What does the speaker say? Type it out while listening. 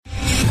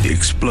The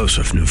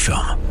explosive new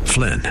film,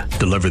 Flynn,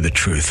 deliver the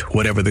truth,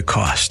 whatever the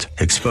cost,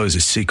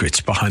 exposes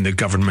secrets behind the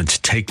government's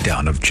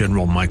takedown of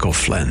General Michael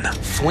Flynn.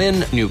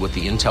 Flynn knew what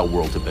the intel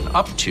world had been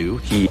up to.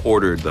 He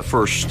ordered the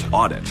first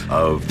audit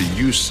of the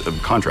use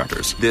of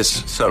contractors.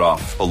 This set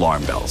off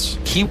alarm bells.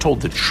 He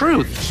told the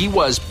truth. He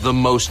was the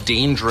most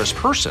dangerous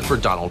person for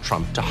Donald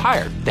Trump to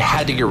hire. They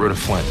had to get rid of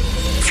Flynn.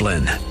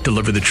 Flynn,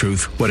 deliver the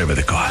truth, whatever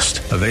the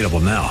cost. Available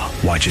now.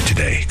 Watch it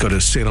today. Go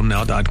to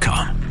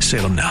salemnow.com.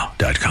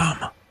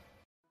 salemnow.com.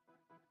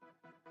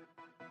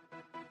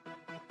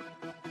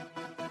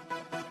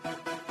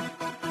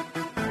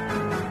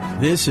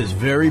 This is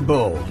Very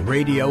Bold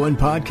Radio and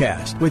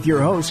Podcast with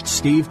your host,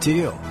 Steve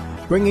Teal,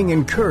 bringing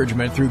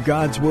encouragement through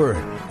God's Word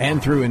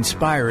and through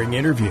inspiring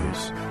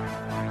interviews.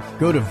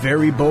 Go to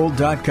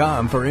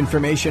verybold.com for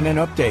information and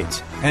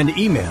updates, and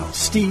email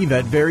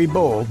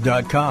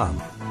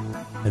steve@verybold.com.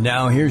 And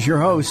now here's your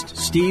host,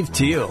 Steve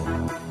Teal.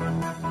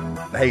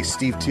 Hey,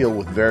 Steve Teal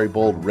with Very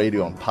Bold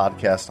Radio and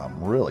Podcast.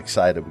 I'm real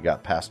excited. We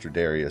got Pastor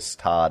Darius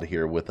Todd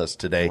here with us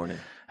today. Morning.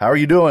 How are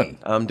you doing?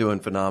 I'm doing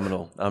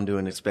phenomenal. I'm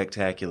doing it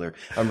spectacular.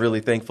 I'm really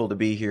thankful to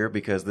be here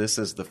because this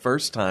is the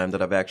first time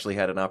that I've actually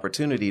had an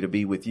opportunity to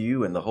be with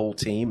you and the whole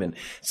team and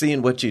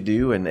seeing what you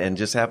do and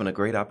just having a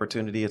great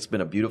opportunity. It's been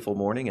a beautiful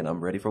morning, and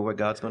I'm ready for what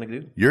God's going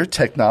to do. You're a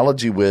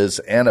technology whiz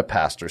and a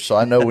pastor. So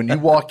I know when you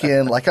walk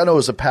in, like I know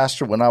as a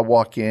pastor, when I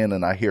walk in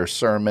and I hear a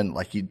sermon,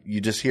 like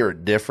you just hear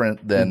it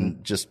different than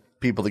just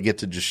people that get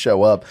to just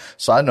show up.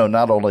 So I know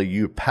not only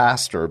you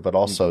pastor, but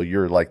also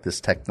you're like this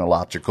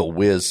technological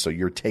whiz. So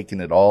you're taking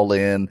it all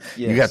in.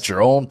 Yes. You got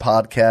your own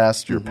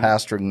podcast. You're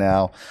pastoring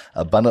now,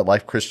 Abundant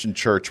Life Christian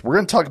Church. We're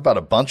going to talk about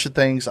a bunch of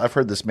things. I've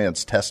heard this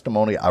man's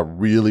testimony. I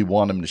really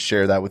want him to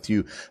share that with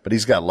you, but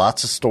he's got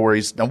lots of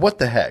stories. Now, what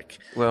the heck?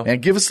 Well,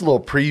 and give us a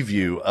little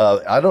preview.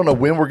 I don't know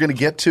when we're going to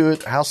get to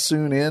it, how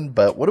soon in,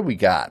 but what do we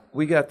got?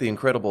 We got the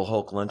Incredible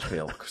Hulk lunch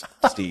pail,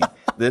 Steve.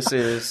 This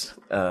was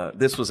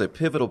a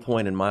pivotal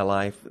point in my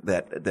life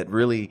that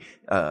really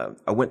I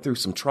went through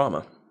some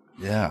trauma.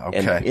 Yeah, okay.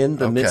 And in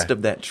the midst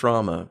of that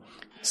trauma,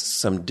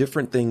 some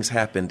different things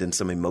happened and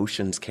some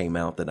emotions came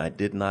out that I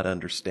did not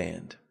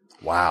understand.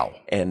 Wow.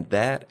 And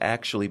that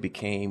actually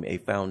became a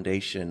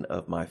foundation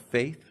of my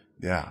faith.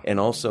 Yeah. And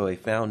also a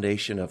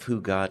foundation of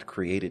who God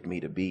created me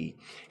to be.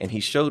 And he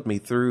showed me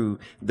through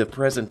the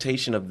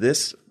presentation of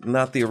this,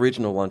 not the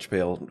original lunch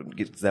pail.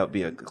 That would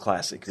be a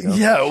classic. You know?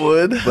 Yeah, it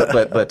would.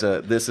 but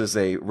this is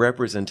a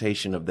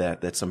representation of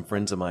that some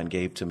friends of mine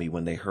gave to me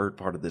when they heard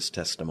part of this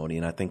testimony.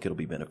 And I think it'll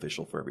be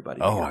beneficial for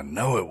everybody. Oh, I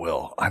know it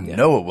will. I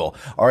know it will.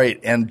 All right.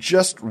 And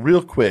just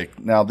real quick,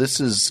 now this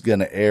is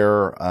going to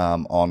air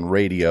on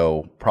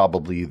radio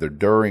probably either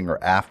during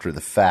or after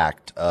the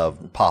fact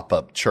of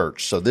Pop-Up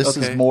Church. So this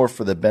is more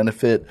for the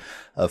benefit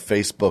of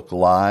Facebook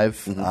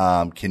Live.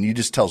 Can you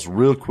just tell us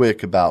real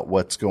quick about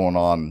what's going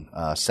on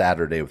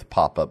Saturday with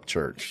Pop-Up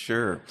Church?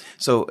 Sure.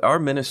 So our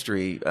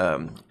ministry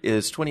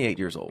is 28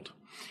 years old.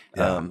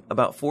 Yeah.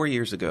 About 4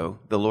 years ago,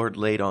 the Lord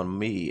laid on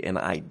me an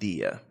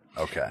idea.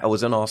 Okay. I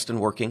was in Austin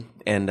working,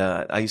 and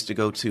I used to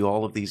go to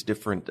all of these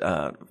different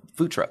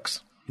food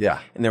trucks. Yeah.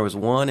 And there was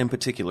one in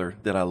particular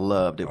that I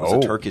loved. It was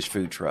a Turkish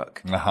food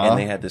truck. And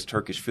they had this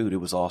Turkish food. It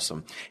was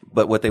awesome.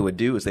 But what they would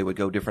do is they would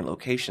go different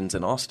locations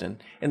in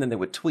Austin, and then they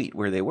would tweet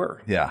where they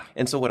were. Yeah.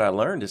 And so what I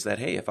learned is that,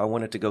 hey, if I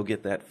wanted to go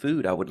get that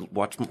food, I would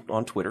watch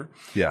on Twitter.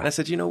 Yeah. And I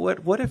said, you know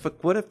what? What if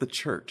the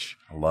church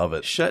I love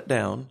it. shut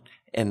down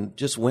and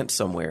just went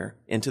somewhere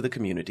into the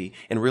community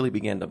and really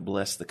began to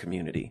bless the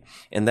community?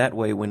 And that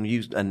way, when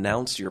you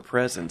announce your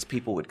presence,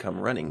 people would come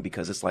running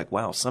because it's like,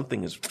 wow,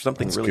 something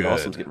really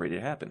awesome is getting ready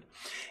to happen.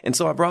 And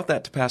so I brought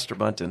that to Pastor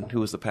Bunton, who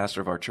was the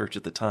pastor of our church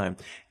at the time.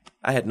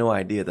 I had no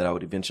idea that I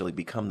would eventually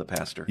become the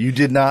pastor. You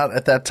did not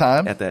at that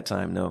time? At that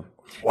time, no.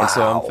 Wow. And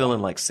so I'm feeling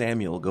like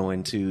Samuel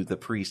going to the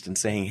priest and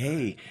saying,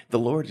 hey, the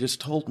Lord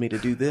just told me to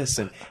do this.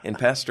 And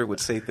Pastor would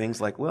say things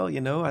like, well,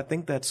 I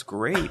think that's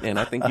great. And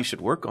I think you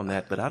should work on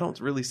that. But I don't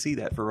really see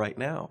that for right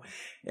now.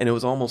 And it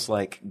was almost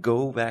like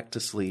go back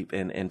to sleep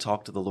and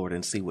talk to the Lord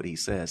and see what he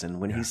says.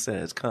 And when he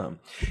says, come.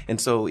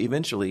 And so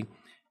eventually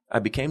I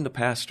became the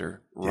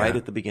pastor right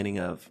at the beginning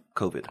of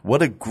COVID.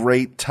 What a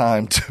great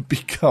time to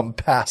become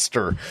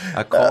pastor.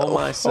 I call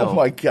myself, oh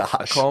my gosh.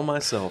 I call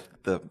myself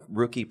the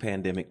rookie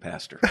pandemic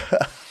pastor.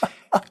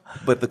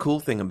 But the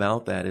cool thing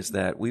about that is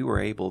that we were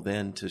able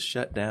then to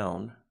shut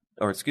down,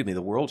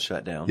 the world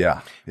shut down.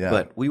 Yeah.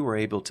 But we were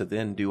able to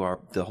then do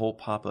the whole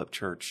pop-up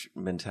church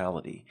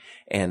mentality.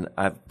 And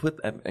I've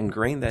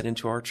ingrained that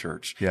into our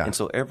church. Yeah. And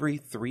so every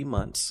 3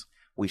 months,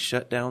 we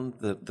shut down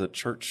the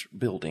church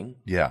building.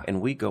 Yeah. And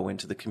we go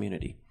into the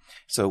community.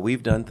 So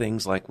we've done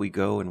things like we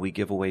go and we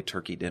give away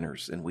turkey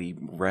dinners and we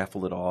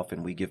raffle it off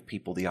and we give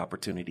people the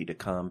opportunity to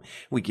come.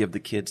 We give the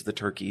kids the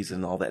turkeys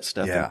and all that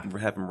stuff and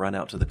have them run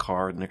out to the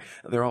car and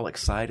they're all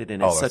excited.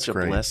 And it's such a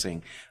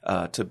blessing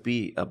to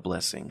be a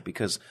blessing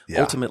because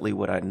ultimately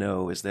what I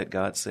know is that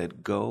God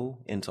said, go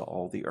into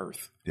all the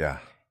earth. Yeah.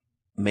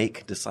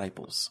 Make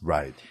disciples.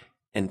 Right.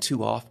 And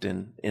too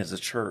often as a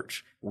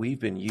church, we've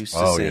been used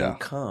to saying,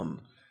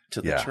 come.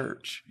 to the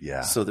church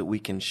so that we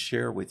can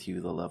share with you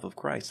the love of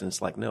Christ. And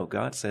it's like, no,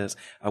 God says,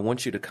 I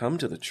want you to come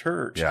to the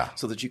church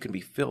so that you can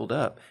be filled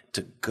up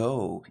to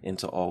go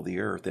into all the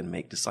earth and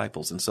make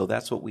disciples. And so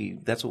that's what we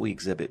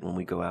exhibit when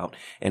we go out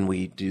and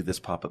we do this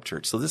pop-up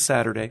church. So this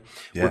Saturday,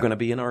 we're going to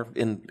be in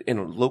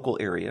a local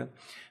area,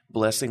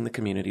 blessing the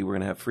community. We're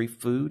going to have free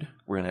food.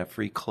 We're going to have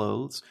free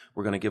clothes.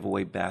 We're going to give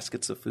away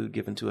baskets of food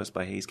given to us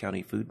by Hays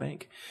County Food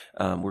Bank.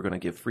 We're going to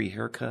give free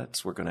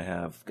haircuts. We're going to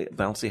have a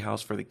bouncy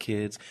house for the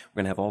kids.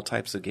 We're going to have all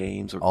types of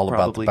games. All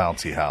about the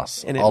bouncy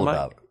house. And all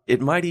about it. It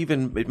might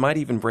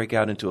even break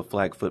out into a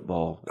flag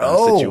football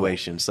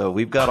situation. So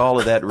we've got all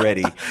of that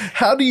ready.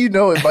 How do you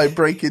know it might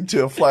break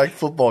into a flag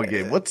football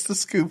game? What's the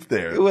scoop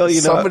there? Well,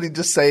 somebody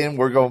just saying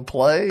we're going to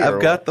play?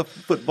 I've got the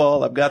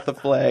football, I've got the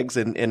flags,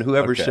 and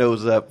whoever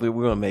shows up, we're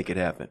going to make it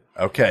happen.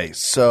 Okay,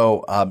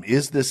 so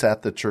is this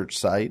at the church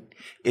site?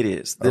 It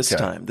is this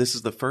time. This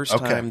is the first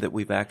time that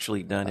we've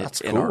actually done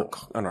it in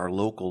our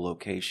local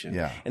location.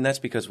 Yeah. And that's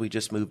because we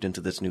just moved into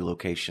this new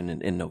location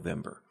in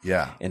November.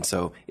 Yeah. And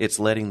so it's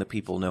letting the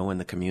people know in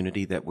the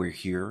community that we're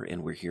here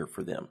and we're here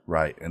for them.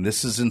 Right. And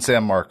this is in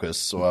San Marcos.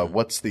 So I've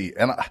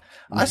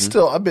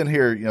been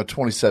here,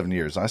 27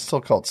 years. I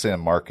still call it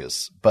San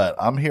Marcos, but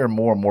I'm hearing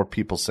more and more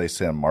people say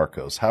San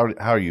Marcos. How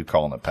are you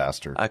calling it,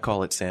 Pastor? I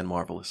call it San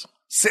Marvelous.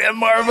 San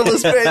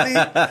Marvelous, baby.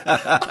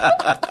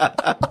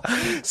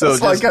 So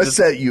it's like I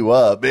set you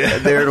up.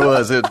 Man. There it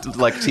was. It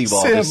like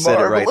T-ball just said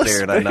it right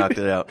there, and I knocked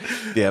it out.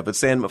 Yeah, but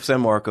San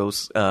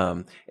Marcos,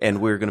 and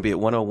we're going to be at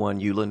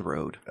 101 Uland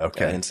Road,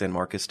 in San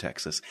Marcos,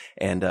 Texas.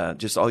 And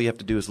just all you have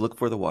to do is look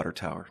for the water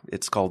tower.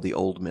 It's called the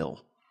Old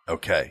Mill.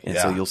 Okay. And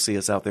so you'll see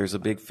us out there. There's a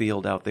big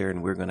field out there,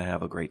 and we're going to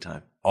have a great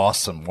time.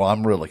 Awesome. Well,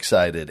 I'm real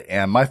excited.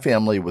 And my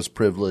family was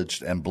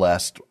privileged and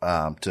blessed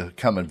to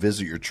come and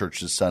visit your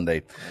church this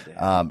Sunday.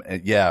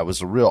 It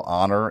was a real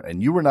honor.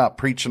 And you were not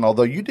preaching,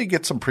 although you did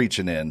get some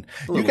preaching in.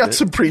 You got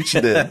some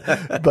preaching in.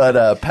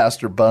 But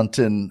Pastor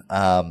Bunton,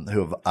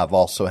 who I've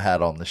also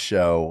had on the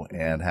show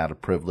and had a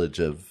privilege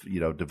of,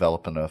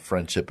 developing a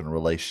friendship and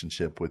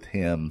relationship with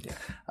him,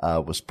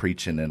 was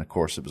preaching. And, of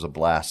course, it was a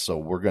blast. So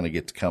we're going to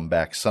get to come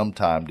back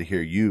sometime to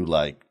hear you,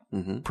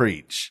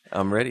 preach.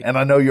 I'm ready. And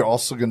I know you're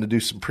also going to do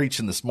some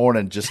preaching this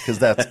morning just because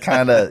that's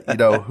kind of,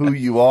 who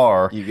you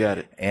are. You got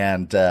it.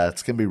 And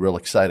it's going to be real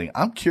exciting.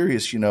 I'm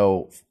curious,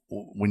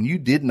 when you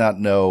did not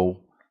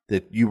know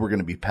that you were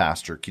going to be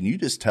pastor, can you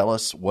just tell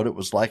us what it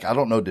was like? I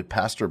don't know. Did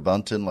Pastor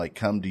Bunton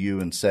come to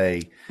you and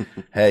say,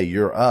 hey,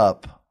 you're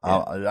up?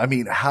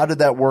 How did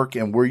that work?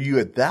 And were you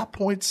at that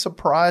point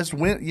surprised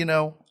when,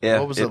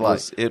 what was it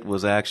like? It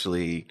was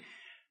actually,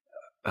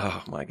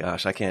 oh my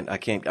gosh, I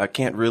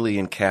can't really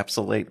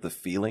encapsulate the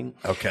feeling.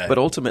 Okay. But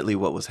ultimately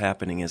what was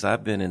happening is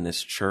I've been in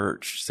this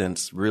church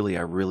since I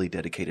really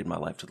dedicated my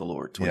life to the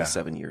Lord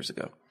 27 years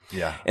ago.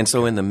 Yeah. And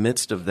so in the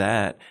midst of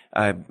that,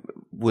 I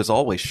was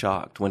always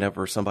shocked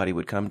whenever somebody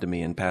would come to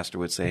me and pastor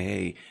would say,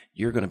 hey,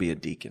 you're going to be a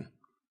deacon.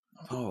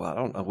 Oh, I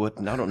don't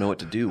know what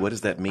to do. What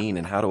does that mean?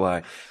 And how do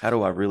I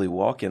really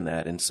walk in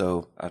that? And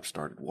so I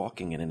started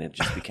walking in it and it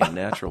just became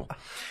natural.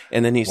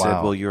 And then he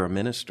said, well, you're a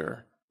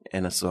minister.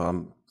 And so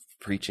I'm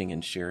preaching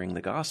and sharing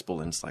the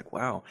gospel. And it's like,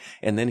 wow.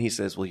 And then he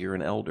says, well, you're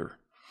an elder.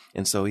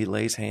 And so he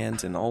lays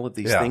hands and all of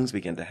these things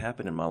begin to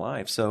happen in my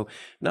life. So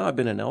now I've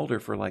been an elder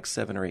for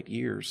 7 or 8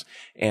 years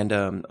and,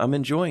 I'm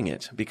enjoying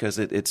it because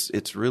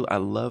it's real. I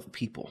love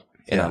people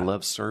and I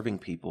love serving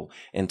people.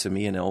 And to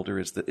me, an elder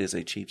is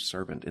a chief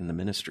servant in the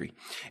ministry.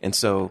 And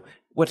so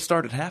what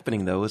started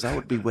happening though is I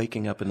would be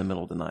waking up in the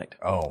middle of the night.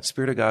 Oh,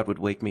 Spirit of God would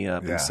wake me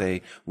up and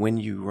say, when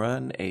you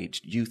run a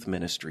youth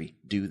ministry,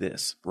 do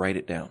this, write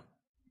it down.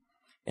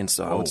 And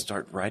so I would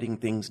start writing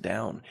things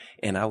down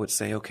and I would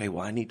say, okay,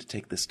 well, I need to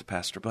take this to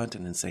Pastor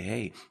Bunton and say,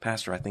 hey,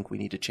 Pastor, I think we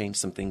need to change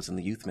some things in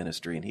the youth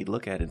ministry. And he'd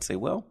look at it and say,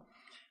 well,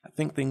 I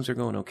think things are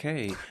going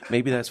okay.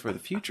 Maybe that's for the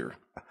future.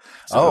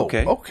 So,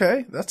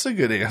 okay. That's a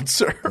good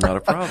answer. Not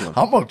a problem.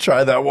 I'm going to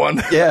try that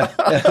one. Yeah.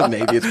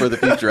 Maybe it's for the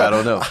future. I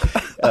don't know.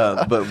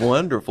 But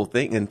wonderful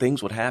thing. And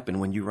things would happen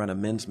when you run a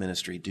men's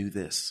ministry. Do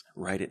this.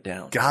 Write it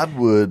down. God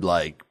would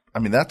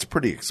that's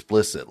pretty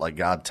explicit,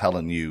 God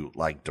telling you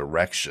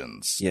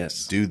directions.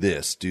 Yes. Do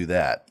this, do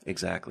that.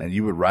 Exactly. And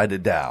you would write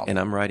it down. And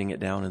I'm writing it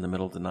down in the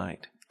middle of the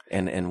night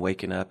and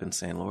waking up and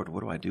saying, Lord,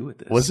 what do I do with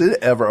this? Was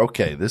it ever,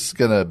 this is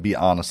going to be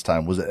honest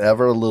time. Was it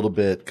ever a little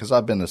bit, because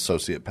I've been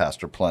associate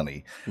pastor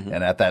plenty,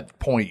 and at that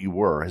point you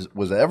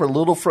was it ever a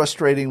little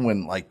frustrating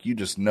when you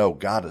just know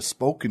God has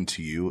spoken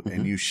to you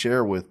and you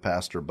share with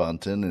Pastor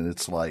Bunton and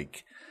it's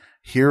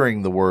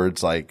hearing the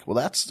words well,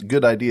 that's a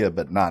good idea,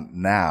 but not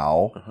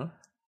now.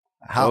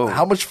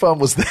 How much fun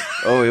was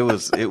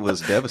that? It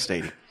was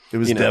devastating. It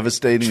was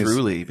devastating.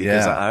 Truly,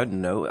 because I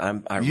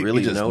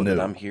really know that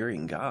I'm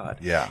hearing God.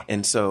 Yeah.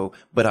 And so,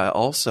 but I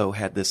also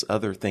had this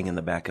other thing in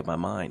the back of my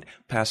mind.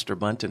 Pastor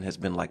Bunton has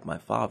been like my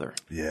father.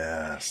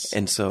 Yes.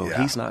 And so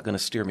he's not going to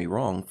steer me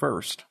wrong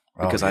first.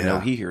 Because I know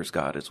he hears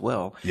God as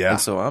well. Yeah. And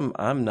so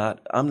I'm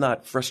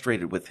not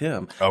frustrated with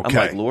him. Okay. I'm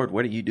like, Lord,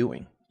 what are you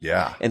doing?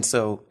 Yeah. And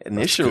so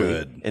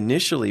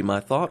initially my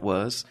thought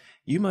was,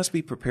 you must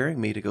be preparing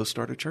me to go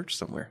start a church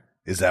somewhere.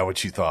 Is that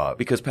what you thought?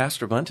 Because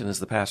Pastor Bunton is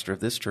the pastor of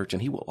this church,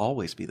 and he will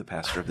always be the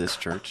pastor of this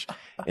church.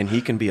 And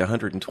he can be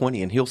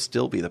 120, and he'll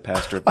still be the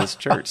pastor of this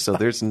church. So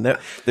there's never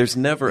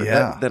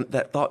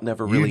that thought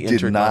never really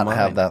entered my mind. You did not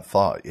have that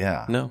thought,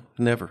 yeah. No,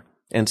 never.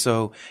 And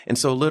so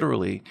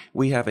literally,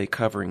 we have a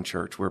covering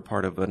church. We're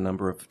part of a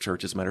number of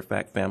churches. Matter of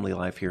fact, Family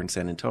Life here in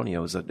San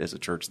Antonio is a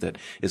church that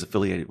is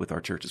affiliated with our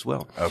church as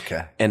well.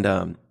 Okay.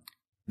 And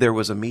there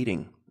was a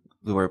meeting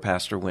where a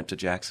pastor went to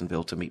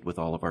Jacksonville to meet with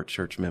all of our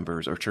church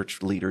members or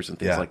church leaders and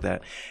things like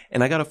that.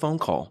 And I got a phone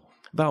call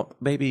about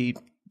maybe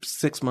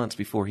 6 months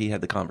before he had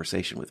the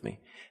conversation with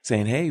me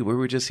saying, hey, we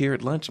were just here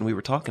at lunch and we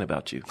were talking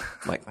about you.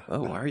 I'm like,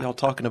 oh, why are y'all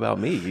talking about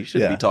me? You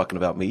shouldn't be talking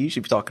about me. You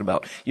should be talking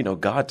about,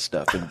 God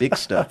stuff and big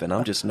stuff. And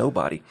I'm just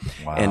nobody.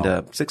 Wow.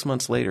 And 6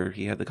 months later,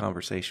 he had the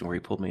conversation where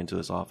he pulled me into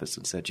his office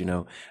and said,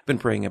 I've been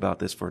praying about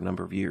this for a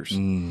number of years.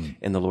 And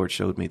the Lord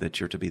showed me that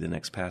you're to be the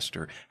next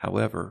pastor.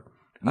 However,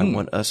 I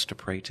want us to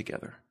pray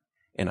together,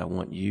 and I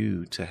want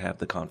you to have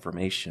the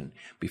confirmation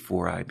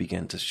before I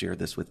begin to share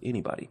this with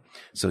anybody.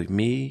 So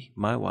me,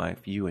 my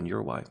wife, you, and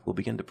your wife will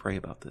begin to pray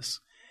about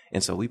this.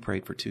 And so we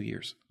prayed for 2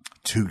 years.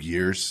 2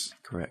 years?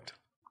 Correct.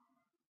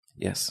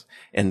 Yes.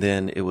 And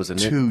then it was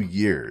 2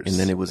 years. And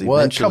then it was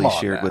eventually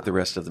shared with the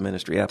rest of the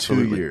ministry.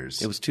 Absolutely. 2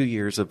 years. It was 2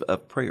 years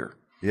of prayer.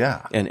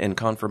 Yeah. And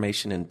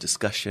confirmation and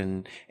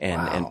discussion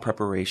and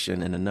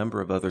preparation and a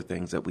number of other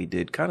things that we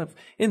did kind of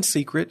in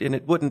secret. And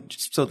it wasn't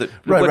so that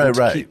it wasn't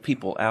to keep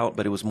people out,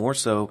 but it was more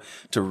so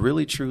to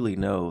really truly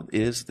know,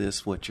 is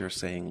this what you're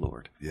saying,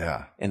 Lord?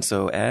 Yeah. And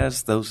so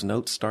as those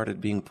notes started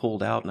being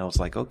pulled out, and I was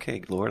like,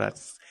 okay, Lord,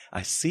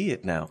 I see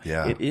it now.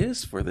 Yeah. It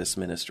is for this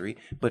ministry,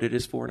 but it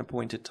is for an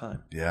appointed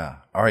time. Yeah.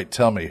 All right.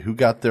 Tell me, who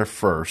got there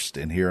first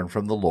in hearing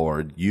from the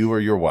Lord, you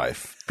or your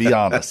wife? Be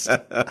honest.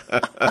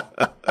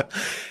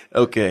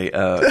 Okay.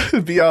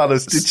 Be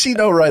honest. Did she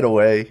know right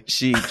away?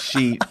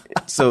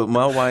 So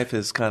my wife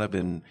has kind of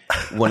been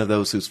one of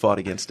those who's fought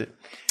against it.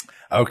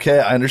 Okay.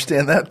 I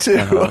understand that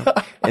too.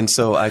 And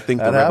so I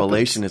think the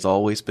revelation has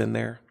always been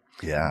there.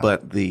 Yeah.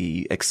 But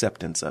the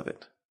acceptance of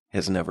it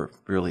has never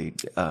really,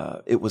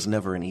 it was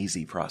never an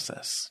easy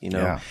process.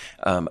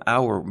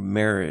 Our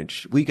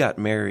marriage, we got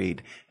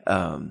married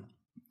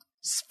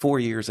 4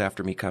 years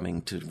after me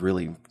coming to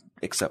really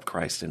accept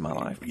Christ in my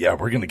life. Yeah,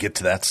 we're going to get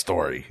to that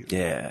story.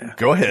 Yeah.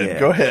 Go ahead. Yeah.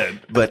 Go ahead.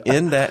 But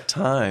in that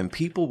time,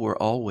 people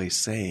were always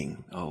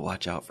saying, oh,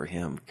 watch out for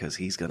him because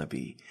he's going to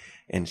be.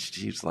 And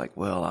she's like,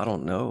 well, I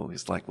don't know.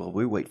 It's like, well,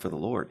 we wait for the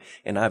Lord.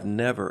 And I've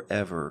never,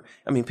 ever,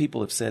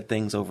 people have said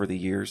things over the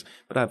years,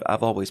 but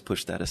I've always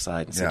pushed that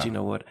aside and said, you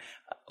know what?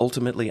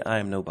 Ultimately, I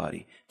am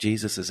nobody.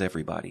 Jesus is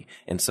everybody.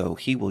 And so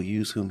he will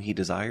use whom he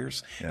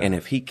desires. Yeah. And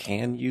if he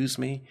can use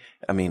me,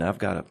 I've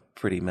got a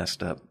pretty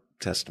messed up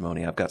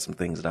testimony. I've got some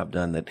things that I've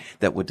done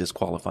that would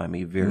disqualify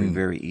me very,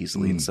 very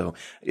easily. And so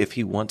if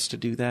he wants to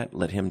do that,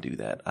 let him do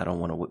that. I don't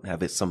want to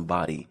have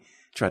somebody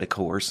try to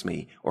coerce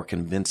me or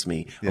convince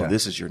me, oh,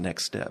 this is your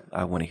next step.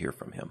 I want to hear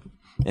from him.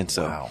 And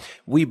so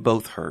we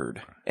both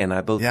heard, and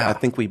I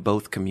think we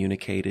both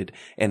communicated,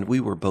 and we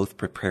were both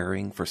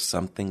preparing for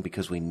something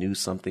because we knew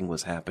something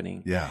was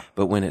happening. Yeah.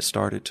 But when it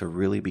started to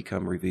really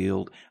become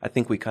revealed, I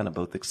think we kind of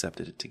both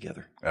accepted it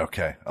together.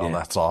 Okay. Oh,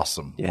 that's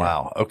awesome. Yeah.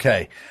 Wow.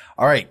 Okay.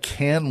 All right.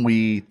 Can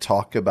we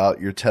talk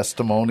about your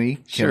testimony?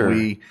 Sure.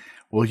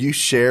 Will you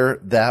share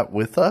that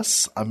with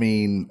us?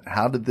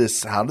 How did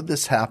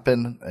this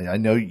happen? I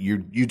know you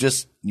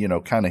just,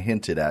 kind of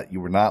hinted at you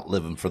were not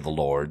living for the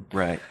Lord.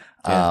 Right.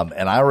 Yeah.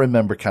 And I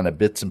remember kind of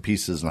bits and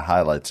pieces and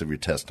highlights of your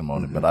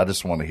testimony, but I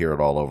just want to hear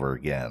it all over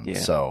again. Yeah.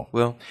 So,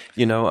 well,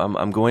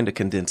 I'm going to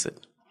condense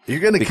it. You're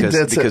going to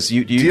condense it because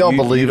you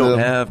don't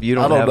have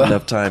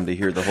enough time to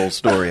hear the whole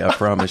story. I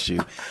promise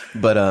you.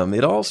 But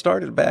it all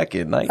started back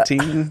in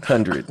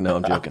 1900. No,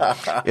 I'm joking.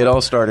 It all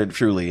started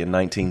truly in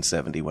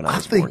 1970 when I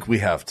was born. I think we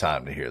have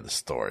time to hear the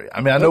story. I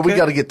know we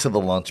got to get to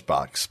the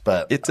lunchbox,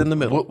 but it's in the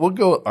middle. We'll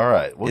go. All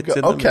right. We'll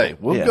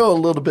go a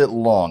little bit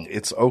long.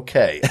 It's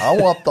okay. I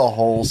want the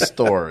whole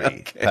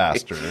story,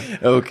 Pastor.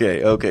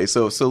 Okay.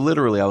 So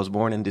literally, I was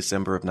born in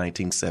December of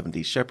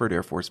 1970, Shepherd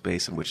Air Force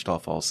Base in Wichita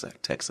Falls,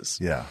 Texas.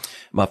 Yeah.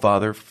 My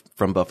father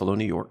from Buffalo,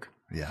 New York.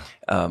 Yeah.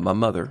 My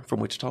mother from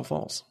Wichita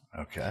Falls.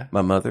 Okay.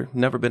 My mother,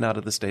 never been out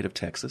of the state of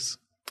Texas.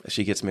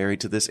 She gets married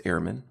to this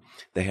airman.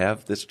 They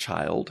have this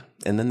child,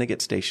 and then they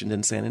get stationed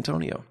in San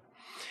Antonio.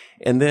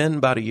 And then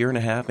about a year and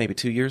a half, maybe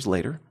 2 years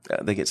later,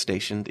 they get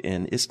stationed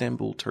in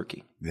Istanbul,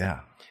 Turkey.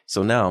 Yeah.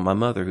 So now my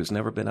mother, who's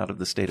never been out of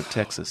the state of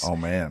Texas,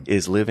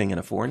 is living in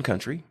a foreign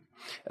country.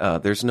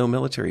 There's no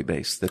military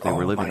base that they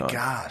were living on.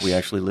 Gosh. We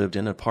actually lived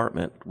in an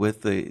apartment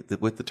with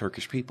the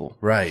Turkish people.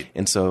 Right.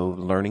 And so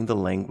learning the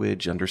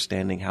language,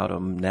 understanding how to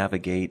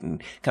navigate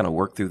and kind of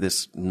work through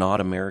this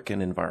not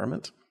American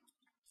environment.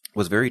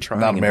 was very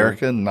trying. Not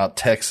American, not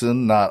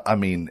Texan,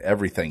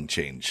 everything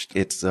changed.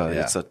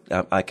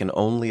 I can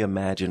only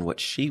imagine what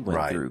she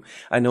went through.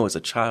 I know as a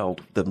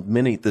child,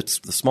 the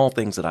small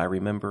things that I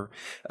remember,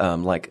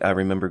 like I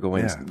remember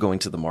going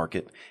to the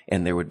market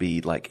and there would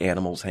be like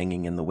animals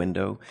hanging in the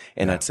window,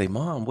 and I'd say,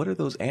 "Mom, what are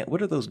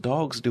those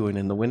dogs doing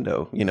in the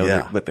window?"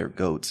 But they're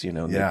goats.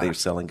 They're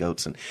selling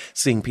goats, and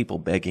seeing people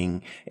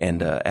begging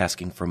and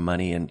asking for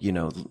money, and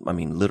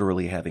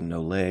literally having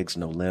no legs,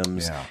 no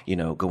limbs.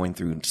 Going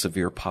through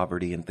severe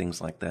poverty and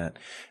things like that,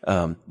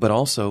 but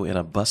also in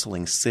a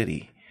bustling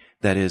city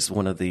that is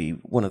one of the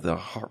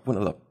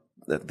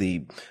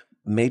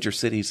major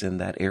cities in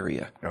that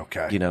area.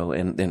 Okay,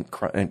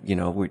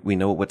 we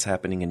know what's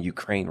happening in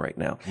Ukraine right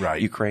now.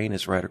 Right, Ukraine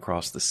is right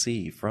across the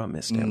sea from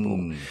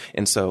Istanbul,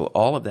 and so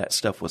all of that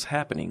stuff was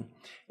happening.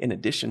 In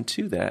addition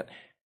to that,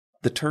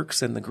 the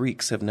Turks and the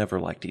Greeks have never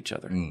liked each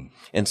other.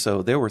 And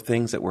so there were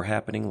things that were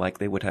happening, like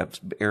they would have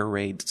air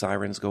raid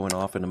sirens going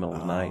off in the middle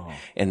of the night,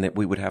 and that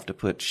we would have to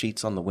put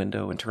sheets on the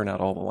window and turn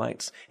out all the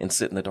lights and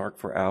sit in the dark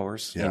for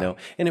hours, and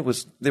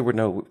there were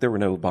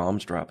no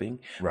bombs dropping.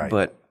 Right.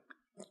 But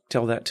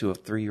tell that to a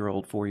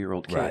 3-year-old,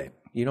 4-year-old kid. Right.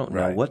 You don't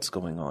know what's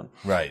going on.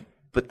 Right.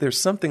 But there's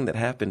something that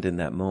happened in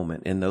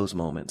those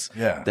moments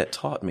that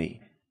taught me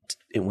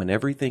when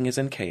everything is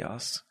in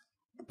chaos,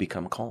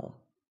 become calm.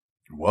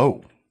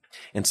 Whoa.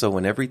 And so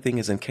when everything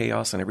is in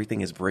chaos and everything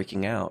is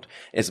breaking out,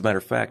 as a matter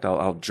of fact,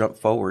 I'll jump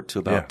forward to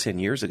about 10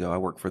 years ago. I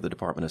worked for the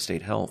Department of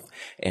State Health,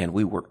 and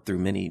we worked through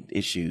many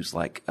issues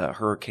like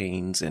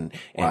hurricanes and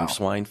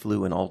swine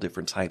flu and all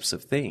different types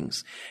of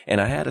things. And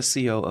I had a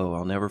COO,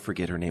 I'll never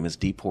forget, her name is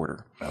Dee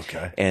Porter.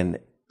 Okay. And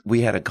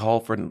we had a call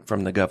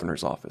from the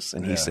governor's office,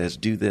 and he says,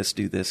 do this,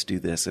 do this, do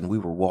this. And we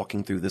were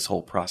walking through this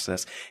whole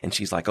process, and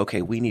she's like,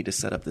 okay, we need to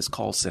set up this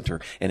call center,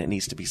 and it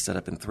needs to be set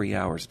up in 3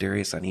 hours.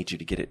 Darius, I need you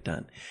to get it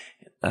done.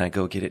 And I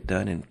go get it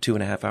done, and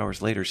 2.5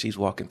 hours later, she's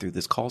walking through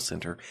this call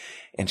center,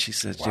 and she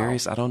says,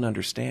 Darius, I don't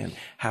understand.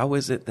 How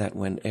is it that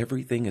when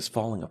everything is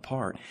falling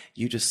apart,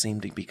 you just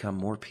seem to become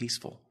more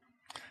peaceful?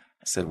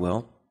 I said,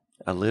 well,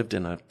 I lived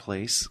in a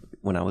place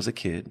when I was a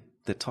kid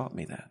that taught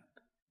me that.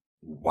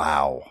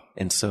 Wow.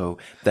 And so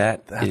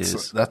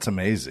that's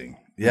amazing.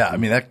 Yeah.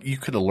 You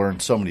could have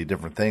learned so many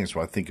different things.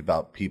 When I think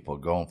about people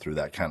going through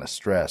that kind of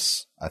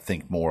stress, I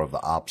think more of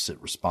the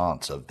opposite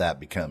response of that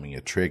becoming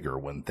a trigger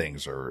when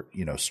things are,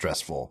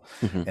 stressful.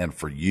 And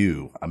for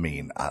you,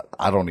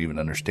 I don't even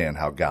understand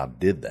how God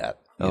did that,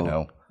 you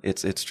know?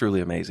 It's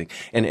truly amazing.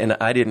 And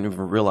I didn't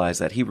even realize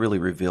that. He really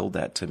revealed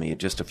that to me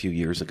just a few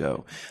years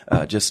ago,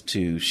 just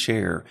to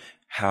share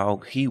how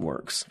he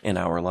works in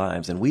our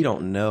lives. And we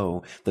don't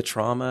know the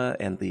trauma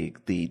and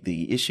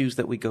the issues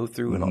that we go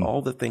through and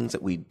all the things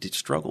that we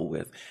struggle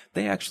with.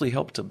 They actually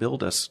help to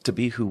build us to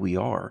be who we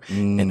are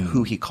and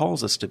who he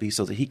calls us to be,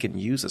 so that he can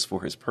use us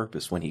for his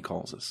purpose when he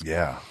calls us.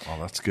 Yeah. Oh,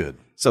 that's good.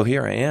 So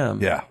here I am.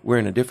 Yeah. We're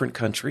in a different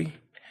country.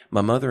 My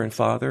mother and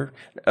father,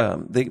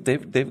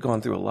 they've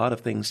gone through a lot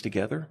of things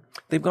together.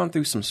 They've gone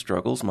through some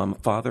struggles. My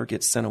father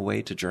gets sent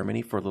away to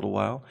Germany for a little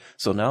while.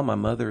 So now my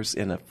mother's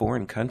in a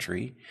foreign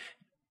country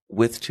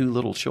with 2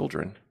 little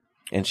children,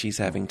 and she's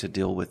having to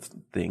deal with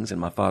things.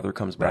 And my father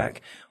comes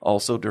back.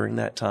 Also during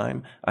that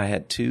time, I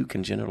had 2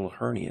 congenital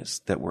hernias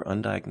that were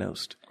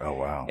undiagnosed. Oh,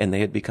 wow. And they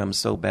had become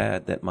so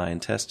bad that my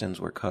intestines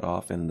were cut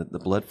off and the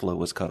blood flow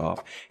was cut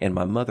off. And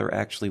my mother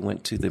actually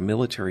went to the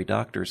military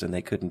doctors, and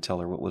they couldn't tell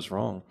her what was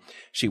wrong.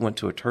 She went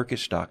to a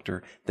Turkish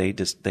doctor. They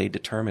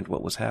determined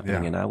what was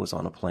happening, and I was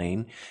on a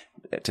plane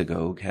to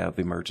go have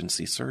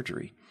emergency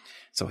surgery.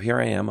 So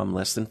here I am. I'm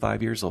less than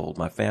 5 years old.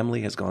 My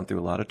family has gone through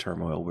a lot of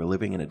turmoil. We're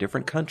living in a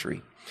different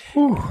country.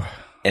 Whew.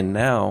 And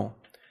now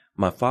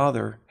my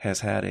father has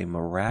had a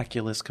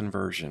miraculous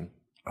conversion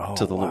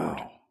to the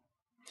Lord.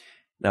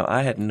 Now,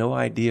 I had no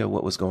idea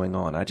what was going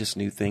on. I just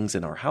knew things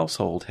in our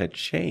household had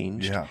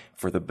changed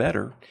for the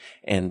better,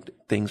 and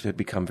things had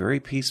become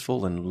very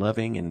peaceful and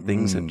loving, and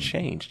things had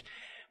changed.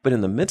 But in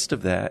the midst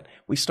of that,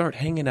 we start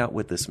hanging out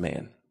with this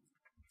man.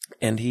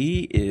 And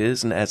he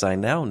is, and as I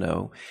now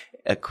know,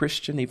 a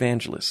Christian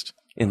evangelist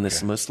in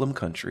this Muslim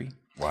country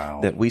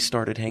that we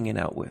started hanging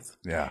out with.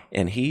 Yeah.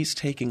 And he's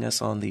taking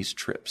us on these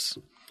trips.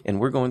 And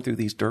we're going through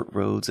these dirt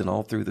roads and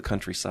all through the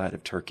countryside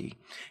of Turkey.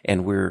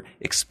 And we're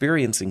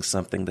experiencing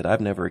something that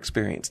I've never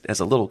experienced. As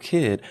a little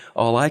kid,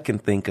 all I can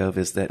think of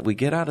is that we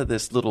get out of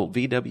this little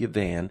VW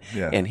van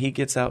and he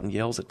gets out and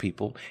yells at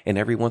people. And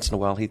every once in a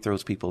while, he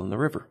throws people in the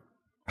river.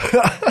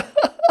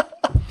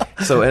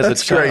 So as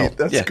That's a child, great.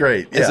 That's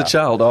great. Yeah. As a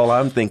child, all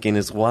I'm thinking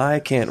is,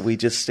 why can't we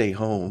just stay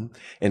home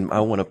and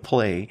I want to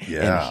play?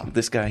 Yeah. And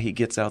this guy, he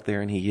gets out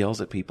there and he yells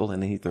at people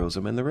and then he throws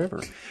them in the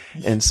river.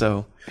 And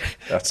so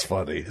that's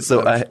funny.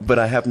 So but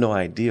I have no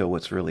idea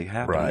what's really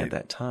happening at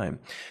that time.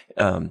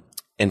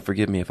 And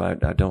forgive me if I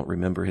don't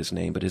remember his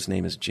name, but his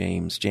name is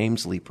James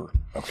Leeper.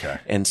 Okay.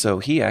 And so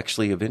he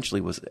actually eventually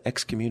was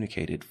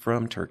excommunicated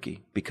from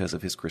Turkey because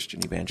of his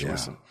Christian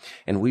evangelism. Yeah.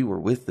 And we were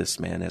with this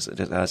man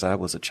as I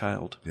was a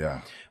child.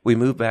 Yeah. We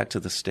moved back to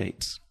the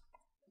States.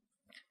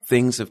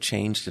 things have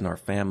changed in our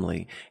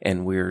family,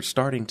 and we're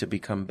starting to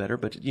become better.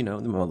 But,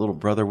 my little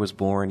brother was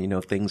born,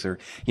 things are,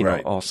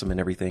 Right. awesome and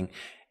everything.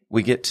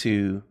 We get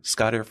to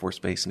Scott Air Force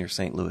Base near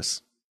St. Louis.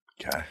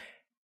 Okay.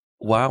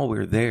 While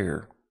we're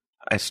there,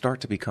 I start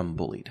to become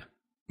bullied.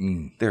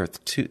 There are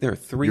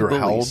three You're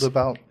bullies. how old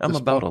about I'm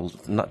this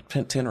about not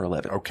 10 or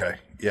 11. Okay.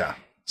 Yeah.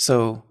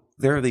 So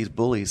there are these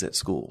bullies at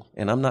school,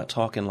 and I'm not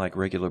talking like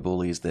regular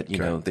bullies that,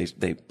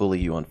 they bully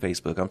you on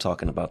Facebook. I'm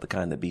talking about the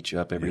kind that beat you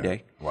up every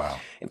day. Wow.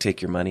 And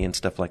take your money and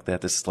stuff like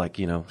that. This is like,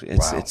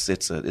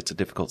 it's a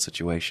difficult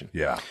situation.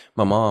 Yeah.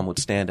 My mom would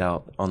stand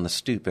out on the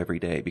stoop every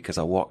day because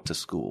I walked to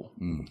school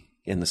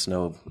in the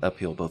snow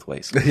uphill both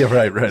ways. Yeah.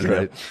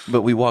 Right.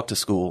 But we walked to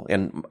school,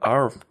 and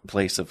our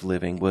place of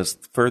living was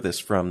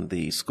furthest from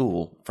the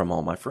school from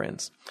all my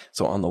friends.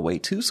 So on the way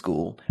to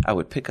school, I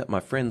would pick up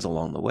my friends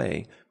along the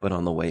way, but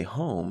on the way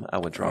home, I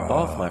would drop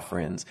off my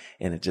friends,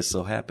 and it just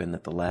so happened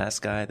that the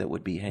last guy that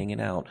would be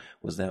hanging out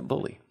was that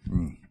bully.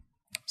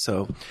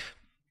 So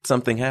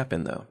something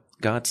happened, though.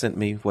 God sent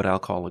me what I'll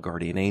call a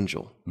guardian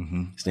angel.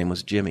 His name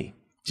was Jimmy.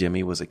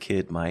 Jimmy was a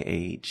kid my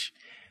age.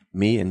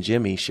 Me and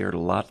Jimmy shared a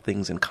lot of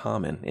things in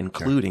common,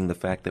 including the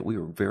fact that we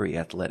were very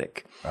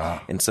athletic.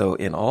 And so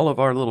in all of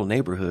our little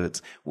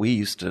neighborhoods, we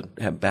used to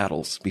have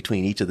battles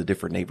between each of the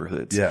different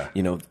neighborhoods. Yeah.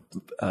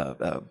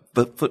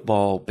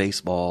 Football,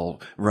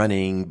 baseball,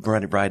 riding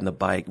the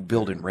bike,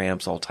 building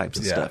ramps, all types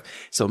of stuff.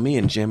 So me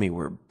and Jimmy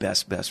were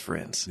best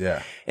friends.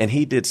 Yeah. And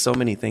he did so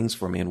many things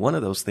for me. And one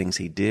of those things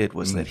he did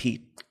was that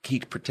he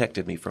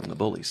protected me from the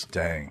bullies.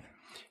 Dang.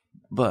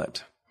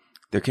 But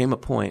there came a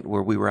point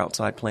where we were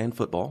outside playing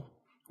football.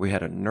 We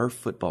had a Nerf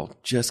football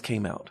just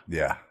came out.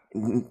 Yeah.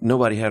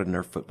 Nobody had a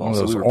Nerf football. One of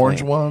so those we were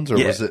orange playing. ones, or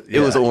was it? It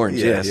was orange.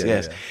 Yeah,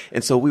 Yes. yeah.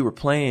 And so we were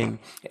playing,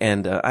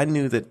 and I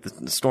knew that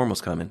the storm was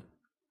coming.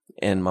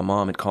 And my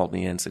mom had called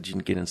me in and said, "You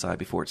can get inside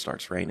before it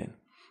starts raining."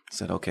 I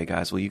said, "Okay,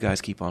 guys. Well, you guys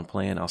keep on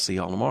playing. I'll see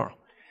y'all tomorrow."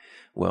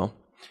 Well,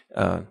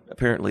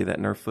 apparently that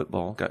Nerf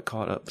football got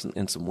caught up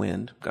in some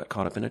wind, got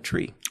caught up in a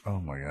tree. Oh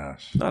my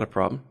gosh. Not a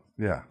problem.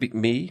 Yeah.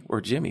 Me or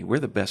Jimmy, we're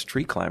the best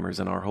tree climbers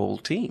in our whole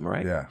team,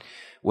 right? Yeah.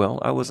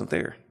 Well, I wasn't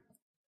there.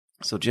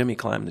 So Jimmy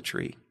climbed the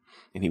tree,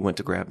 and he went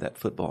to grab that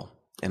football.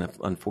 And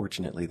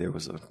unfortunately, there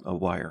was a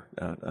wire,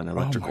 an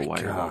electrical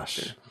wire right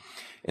there.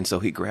 And so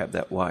he grabbed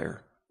that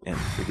wire, and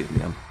forgive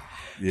me,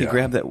 he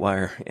grabbed that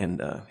wire,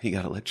 and he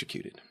got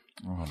electrocuted.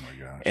 Oh my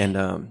gosh.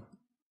 And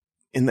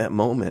in that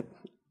moment,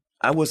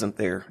 I wasn't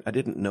there. I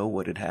didn't know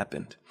what had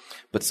happened.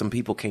 But some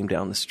people came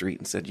down the street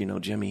and said,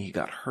 Jimmy, he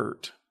got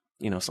hurt.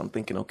 So I'm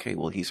thinking, okay,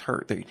 well, he's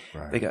hurt.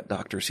 They got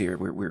doctors here.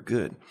 We're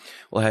good.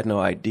 Well, I had no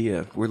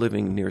idea. We're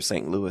living near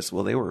St. Louis.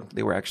 Well, they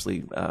were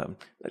actually,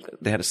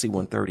 they had a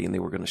C-130, and they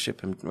were going to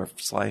ship him or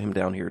fly him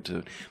down here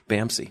to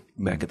BAMC.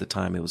 Back at the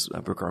time, it was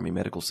Brooke Army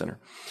Medical Center.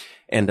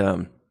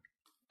 And,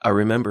 I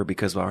remember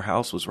because our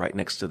house was right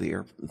next to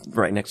the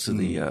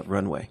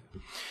runway.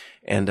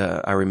 And,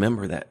 I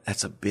remember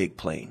that's a big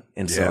plane.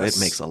 And so it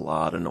makes a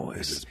lot of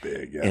noise. It is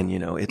big, yeah. And,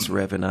 it's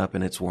revving up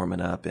and it's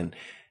warming up, and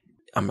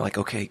I'm like,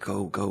 okay,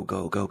 go,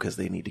 because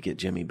they need to get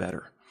Jimmy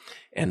better.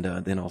 And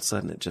then all of a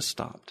sudden it just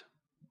stopped.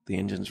 The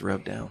engines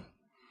revved down.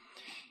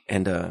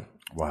 And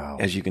wow,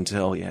 as you can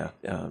tell,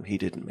 he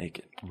didn't make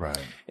it. Right.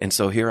 And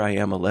so here I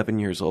am, 11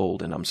 years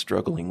old, and I'm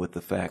struggling with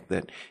the fact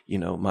that,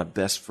 my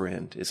best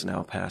friend is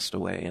now passed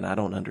away, and I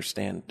don't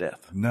understand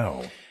death.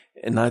 No.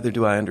 And neither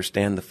do I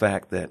understand the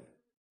fact that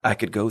I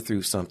could go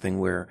through something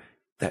where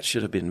that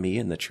should have been me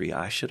in the tree.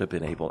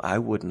 I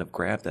wouldn't have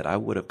grabbed that. I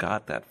would have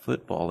got that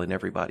football and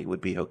everybody would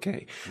be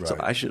okay. Right. So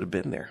I should have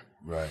been there.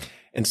 Right.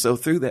 And so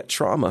through that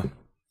trauma,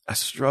 I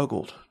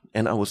struggled,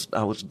 and I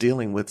was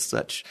dealing with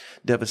such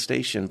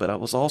devastation, but I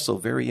was also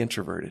very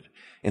introverted.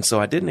 And so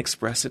I didn't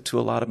express it to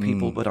a lot of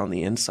people, but on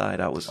the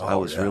inside, I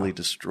was really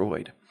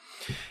destroyed.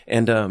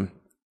 And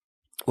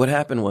what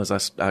happened was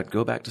I'd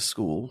go back to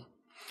school,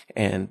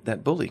 and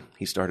that bully,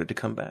 he started to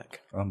come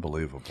back.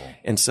 Unbelievable.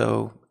 And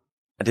so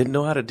I didn't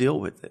know how to deal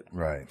with it.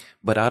 Right.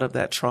 But out of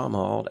that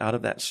trauma, out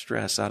of that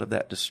stress, out of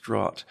that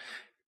distraught,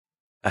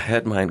 I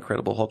had my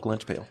Incredible Hulk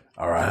lunch pail.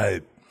 All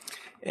right.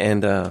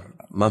 And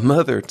my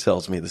mother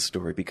tells me the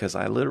story because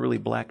I literally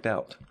blacked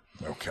out.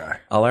 Okay.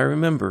 All I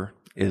remember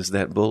is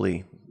that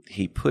bully,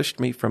 he pushed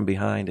me from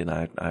behind, and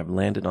I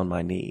landed on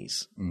my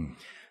knees.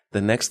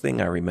 The next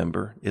thing I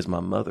remember is my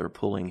mother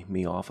pulling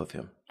me off of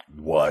him.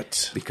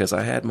 What? Because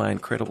I had my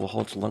Incredible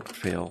Hulk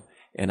lunch pail,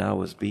 and I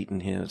was beating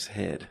his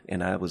head,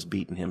 and I was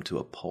beating him to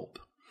a pulp.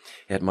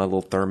 Had my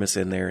little thermos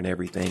in there and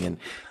everything. And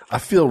I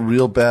feel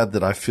real bad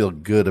that I feel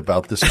good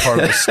about this part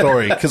of the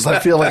story because I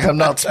feel like I'm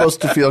not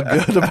supposed to feel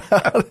good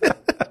about it.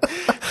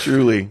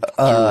 Truly.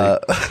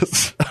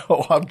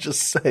 So I'm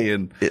just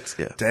saying.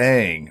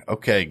 Dang.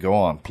 Okay, go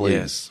on,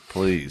 please.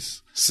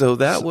 Please. So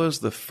that was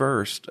the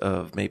first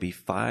of maybe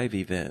 5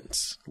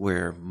 events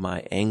where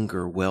my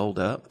anger welled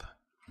up.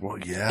 Well,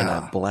 yeah. And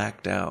I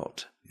blacked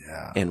out.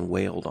 Yeah. And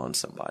wailed on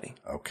somebody.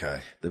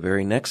 Okay. The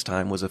very next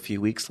time was a few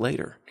weeks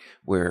later,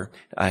 where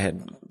I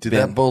had. Did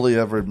that bully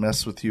ever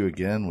mess with you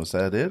again? Was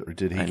that it, or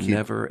did he? I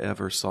never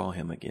ever saw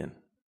him again.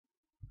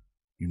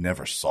 You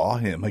never saw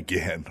him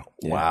again.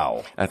 Yeah.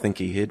 Wow. I think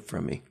he hid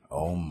from me.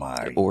 Oh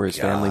my! Or his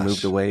family gosh.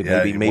 moved away.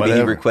 Yeah, Maybe he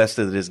whatever.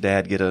 requested that his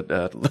dad get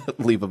a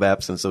leave of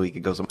absence so he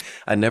could go somewhere.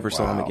 I never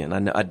saw him Wow.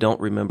 again. I don't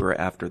remember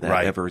after that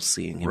Right. ever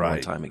seeing him one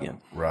time again.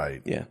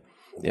 Right. Yeah.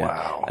 Yeah.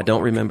 Wow. I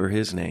don't remember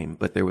his name,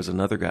 but there was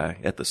another guy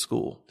at the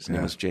school. His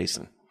name was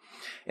Jason.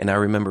 And I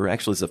remember,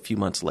 actually, it was a few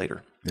months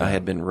later, I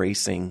had been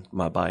racing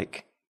my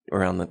bike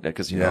around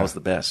because, I was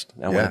the best.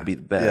 I wanted to be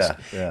the best.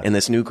 Yeah. And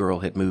this new girl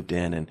had moved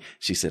in and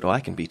she said,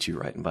 I can beat you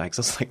riding bikes.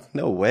 I was like,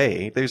 no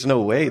way. There's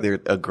no way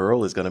a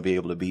girl is going to be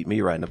able to beat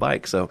me riding a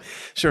bike. So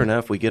sure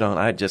enough, we get on.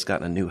 I had just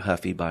gotten a new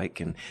Huffy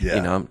bike and,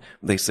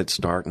 they said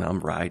start and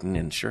I'm riding.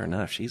 And sure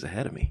enough, she's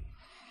ahead of me.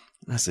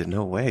 I said,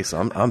 no way.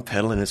 So I'm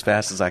pedaling as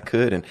fast as I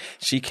could. And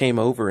she came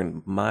over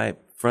and my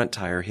front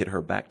tire hit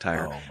her back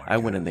tire. I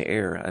went in the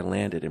air. I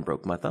landed and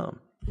broke my thumb.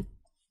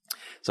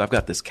 So I've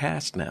got this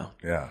cast now.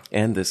 Yeah.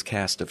 And this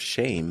cast of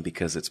shame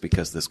because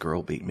this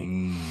girl beat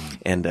me.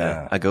 And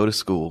I go to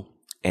school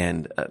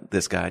and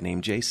this guy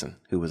named Jason,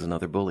 who was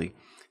another bully,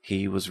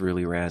 he was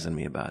really razzing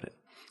me about it.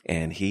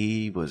 And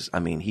he was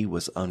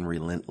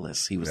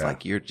unrelentless. He was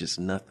like, you're just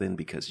nothing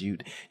because you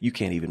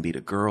can't even beat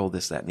a girl,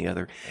 this, that, and the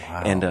other.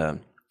 Wow. And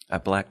I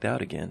blacked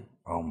out again.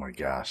 Oh my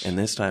gosh. And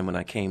this time when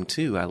I came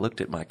to, I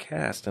looked at my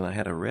cast and I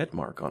had a red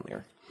mark on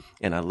there.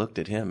 And I looked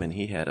at him and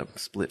he had a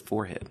split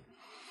forehead.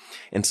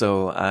 And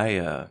so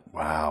I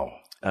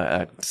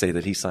say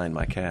that he signed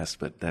my cast,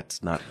 but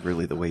that's not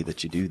really the way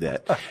that you do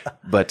that.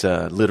 But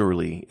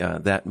literally,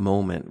 that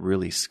moment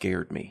really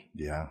scared me.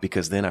 Yeah.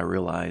 Because then I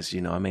realized,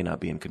 I may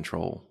not be in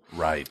control.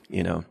 Right.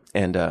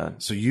 And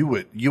so you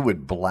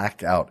would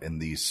black out in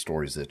these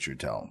stories that you're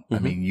telling. I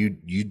mean,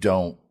 you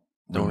don't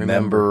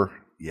remember.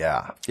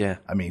 Yeah. Yeah.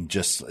 I mean,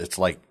 just it's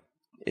like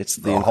it's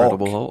the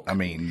Incredible Hulk. I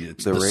mean,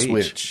 it's the rage.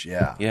 Switch.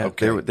 Yeah. Yeah.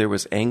 Okay. There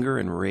was anger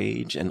and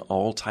rage and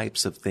all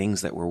types of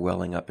things that were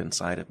welling up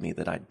inside of me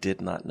that I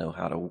did not know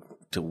how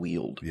to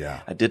wield.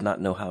 Yeah. I did not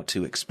know how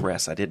to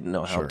express. I didn't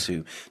know how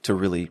to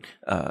really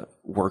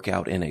work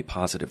out in a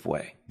positive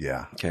way.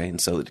 Yeah. Okay. And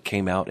so it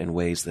came out in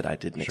ways that I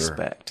didn't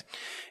expect.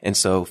 And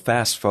so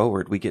fast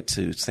forward, we get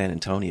to San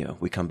Antonio.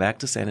 We come back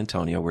to San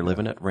Antonio. We're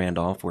living at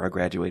Randolph, where I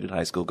graduated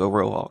high school. Go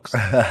Row Hawks.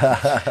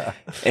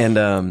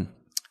 And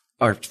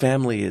our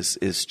family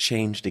is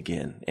changed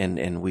again,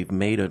 and we've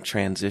made a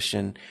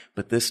transition.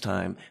 But this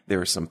time,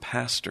 there are some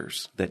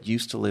pastors that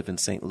used to live in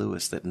St.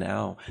 Louis that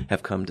now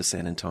have come to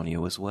San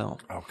Antonio as well.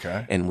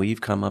 Okay. And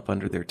we've come up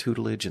under their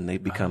tutelage, and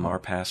they've become our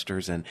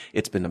pastors, and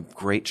it's been a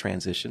great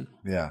transition.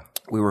 Yeah.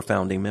 We were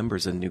founding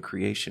members in New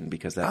Creation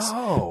because that's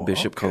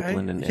Bishop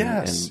Copeland and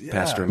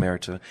Pastor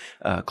Emerita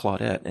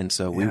Claudette. And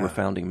so we were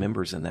founding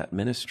members in that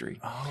ministry.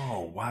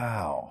 Oh,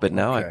 wow. But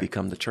now I've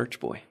become the church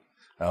boy.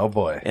 Oh,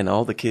 boy. And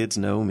all the kids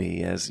know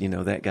me as,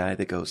 that guy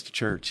that goes to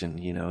church. And,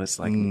 it's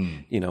like,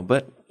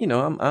 but,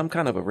 I'm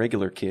kind of a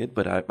regular kid,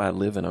 but I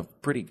live in a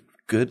pretty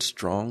good,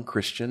 strong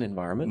Christian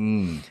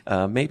environment.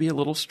 Maybe a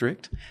little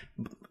strict,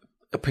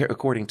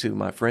 according to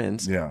my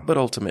friends. Yeah. But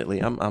ultimately,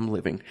 I'm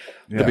living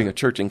a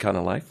churching kind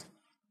of life.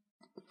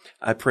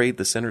 I prayed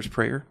the sinner's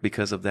prayer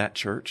because of that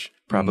church,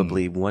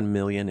 probably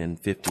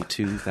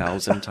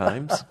 1,052,000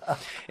 times.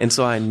 And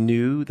so I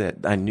knew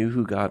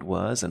who God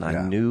was, and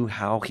I knew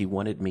how he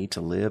wanted me to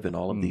live and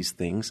all of these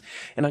things.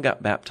 And I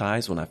got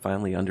baptized when I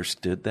finally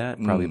understood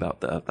that, probably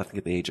about I think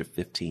at the age of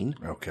 15.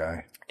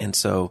 Okay. And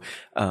so,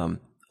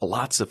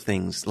 lots of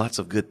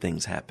good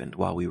things happened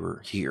while we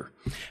were here.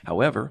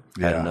 However,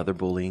 I had another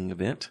bullying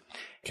event.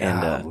 Golly,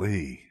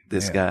 and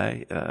this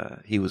guy,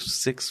 he was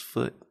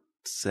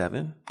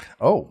 6'7".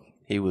 Oh.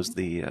 He was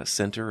the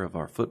center of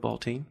our football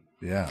team.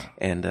 Yeah.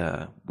 And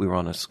we were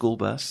on a school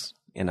bus,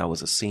 and I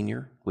was a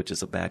senior, which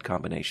is a bad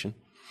combination.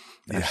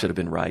 I should have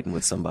been riding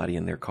with somebody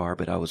in their car,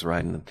 but I was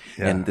riding.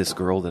 Yeah. And this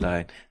girl that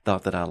I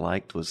thought that I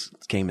liked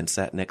came and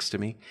sat next to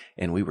me,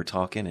 and we were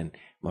talking, and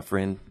my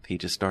friend, he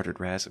just started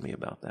razzing me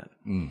about that.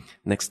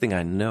 Next thing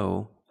I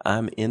know,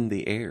 I'm in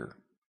the air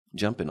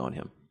jumping on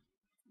him.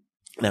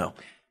 Now,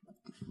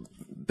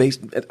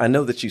 I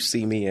know that you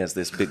see me as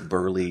this big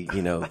burly,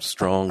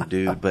 strong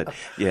dude, but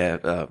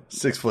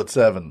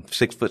 6'7",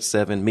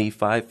 6'7", me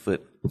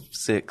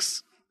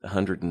 5'6",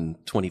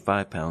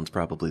 125 pounds,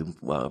 probably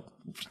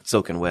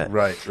soaking wet.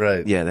 Right.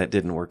 Yeah, that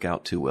didn't work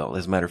out too well.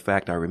 As a matter of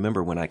fact, I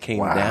remember when I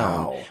came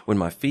down, when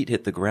my feet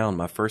hit the ground,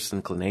 my first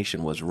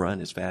inclination was run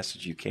as fast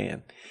as you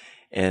can.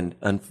 And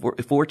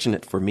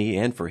unfortunate for me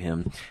and for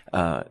him,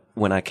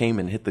 when I came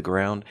and hit the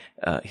ground,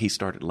 he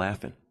started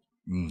laughing.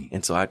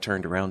 And so I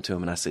turned around to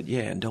him and I said,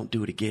 and don't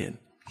do it again.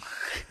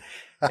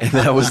 And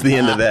that was the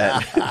end of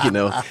that.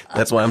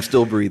 That's why I'm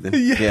still breathing.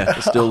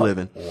 Still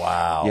living.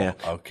 Wow. Yeah.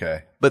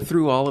 Okay. But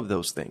through all of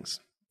those things,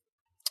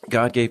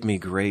 God gave me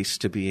grace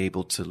to be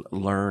able to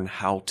learn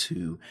how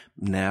to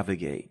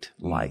navigate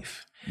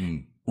life.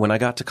 When I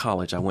got to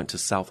college, I went to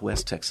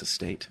Southwest Texas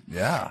State.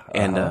 Yeah.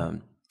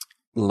 And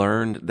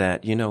learned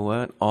that,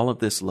 all of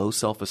this low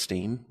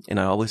self-esteem, and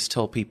I always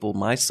tell people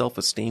my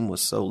self-esteem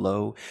was so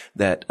low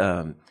that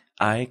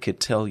I could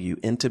tell you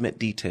intimate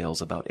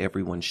details about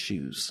everyone's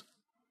shoes.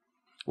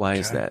 Why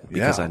is that?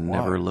 Because I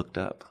never looked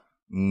up.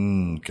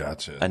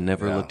 Gotcha. I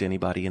never looked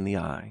anybody in the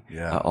eye.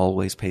 Yeah. I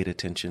always paid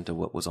attention to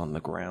what was on the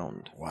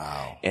ground.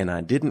 Wow. And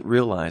I didn't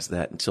realize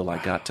that until I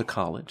got to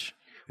college,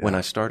 when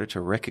I started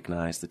to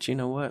recognize that, you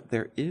know what,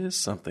 there is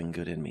something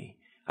good in me.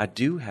 I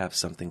do have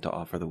something to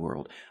offer the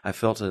world. I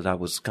felt that I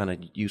was kind of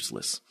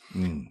useless.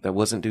 That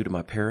wasn't due to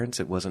my parents.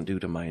 It wasn't due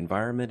to my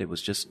environment. It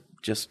was just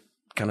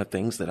kind of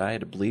things that I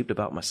had believed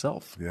about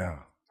myself. Yeah.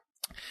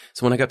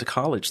 So when I got to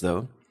college,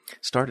 though,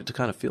 started to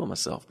kind of feel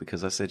myself,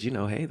 because I said,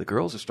 hey, the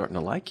girls are starting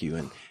to like you.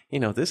 And,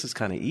 this is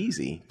kind of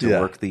easy to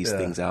work these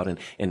things out.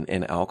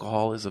 And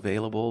alcohol is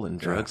available, and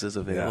drugs is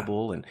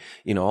available, and,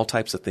 all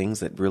types of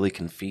things that really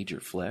can feed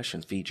your flesh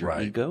and feed your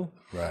ego.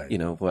 Right.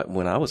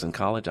 When I was in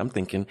college, I'm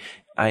thinking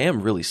I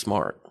am really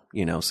smart.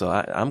 So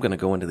I'm going to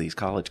go into these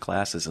college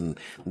classes, and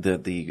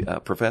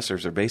the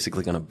professors are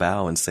basically going to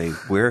bow and say,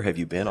 where have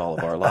you been all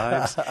of our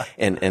lives?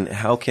 And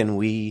how can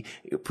we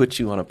put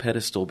you on a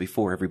pedestal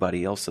before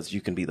everybody else so that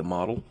you can be the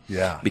model?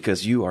 Yeah.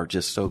 Because you are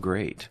just so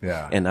great.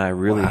 Yeah. And I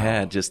really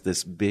had just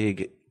this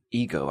big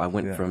ego. I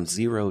went from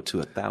 0 to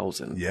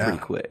 1,000 pretty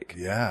quick.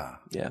 Yeah.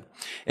 Yeah.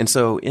 And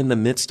so in the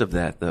midst of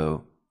that,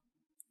 though,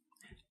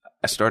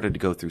 I started to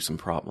go through some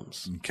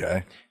problems.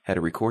 Okay. Had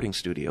a recording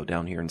studio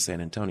down here in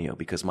San Antonio,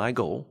 because my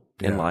goal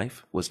in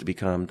life was to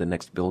become the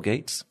next Bill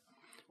Gates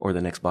or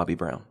the next Bobby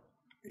Brown.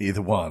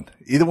 Either one.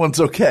 Either one's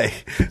okay.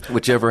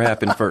 Whichever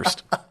happened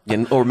first.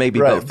 Or maybe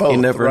both. You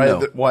never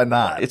know. Why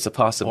not? It's a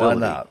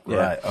possibility. Why not? Yeah.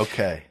 Right.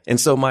 Okay. And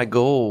so my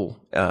goal,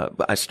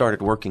 I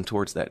started working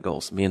towards that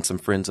goal. Me and some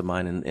friends of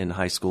mine in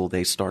high school,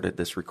 they started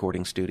this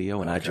recording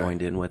studio, and I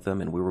joined in with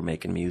them, and we were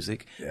making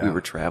music. Yeah. We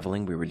were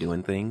traveling. We were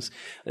doing things.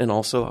 And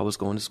also I was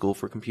going to school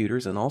for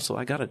computers. And also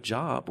I got a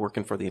job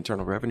working for the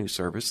Internal Revenue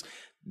Service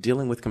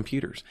dealing with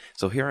computers.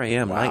 So here I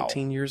am,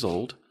 19 years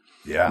old,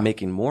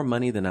 making more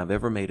money than I've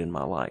ever made in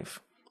my life.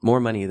 More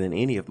money than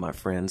any of my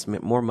friends,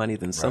 more money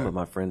than some of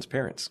my friends'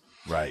 parents.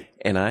 Right.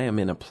 And I am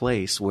in a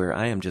place where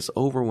I am just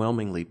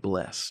overwhelmingly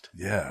blessed.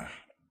 Yeah.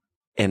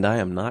 And I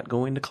am not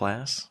going to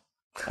class.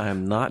 I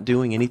am not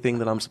doing anything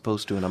that I'm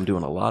supposed to, and I'm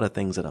doing a lot of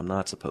things that I'm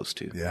not supposed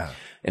to. Yeah.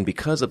 And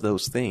because of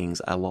those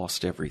things, I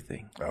lost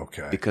everything.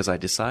 Okay. Because I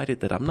decided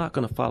that I'm not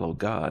going to follow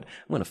God.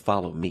 I'm going to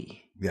follow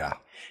me. Yeah.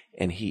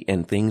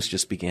 And things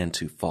just began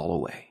to fall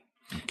away.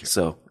 Okay.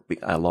 So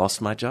I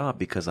lost my job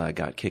because I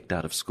got kicked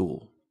out of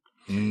school.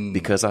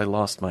 Because I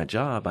lost my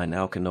job, I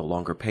now can no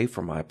longer pay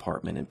for my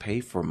apartment and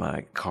pay for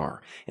my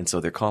car. And so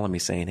they're calling me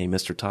saying, hey,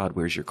 Mr. Todd,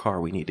 where's your car?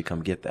 We need to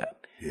come get that.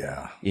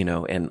 Yeah.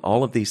 And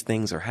all of these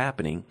things are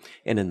happening.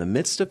 And in the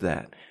midst of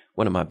that,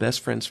 one of my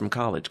best friends from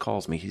college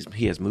calls me.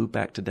 He has moved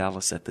back to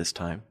Dallas at this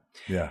time.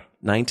 Yeah.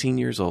 19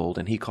 years old.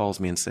 And he calls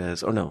me and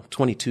says,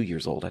 22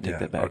 years old. I take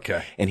that back.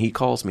 Okay. And he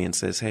calls me and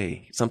says,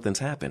 hey, something's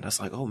happened. I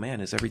was like, oh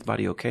man, is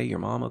everybody okay? Your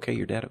mom okay?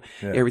 Your dad?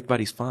 Yeah.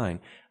 Everybody's fine.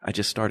 I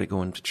just started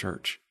going to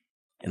church.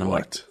 And I'm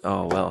like,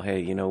 oh, well, hey,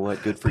 you know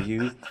what? Good for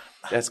you.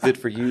 That's good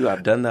for you.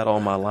 I've done that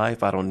all my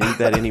life. I don't need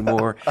that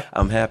anymore.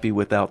 I'm happy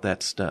without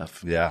that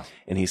stuff. Yeah.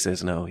 And he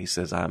says, no, he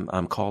says,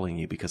 I'm calling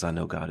you because I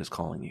know God is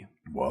calling you.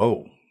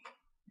 Whoa.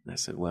 And I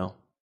said, well,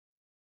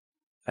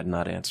 I'm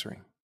not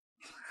answering.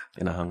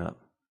 And I hung up.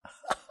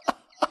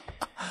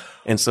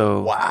 And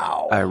so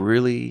I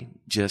really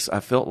I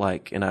felt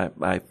like, and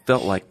I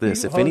felt like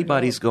this, if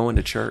anybody's going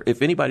to church,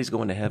 if anybody's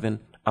going to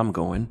heaven, I'm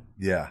going.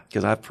 Yeah.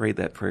 Because I've prayed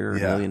that prayer a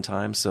million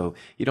times. So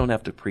you don't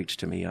have to preach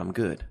to me. I'm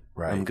good.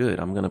 Right. I'm good.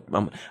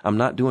 I'm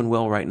not doing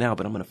well right now,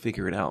 but I'm going to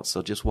figure it out.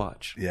 So just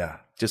watch. Yeah.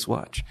 Just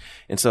watch.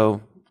 And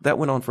so that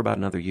went on for about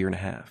another year and a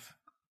half.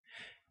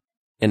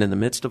 And in the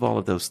midst of all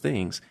of those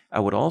things,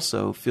 I would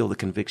also feel the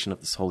conviction of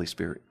this Holy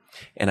Spirit.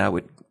 And I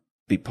would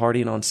be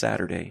partying on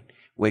Saturday,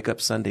 wake up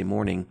Sunday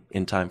morning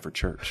in time for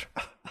church.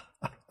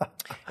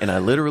 And I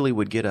literally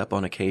would get up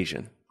on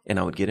occasion, and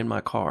I would get in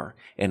my car,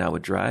 and I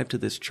would drive to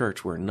this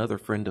church where another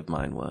friend of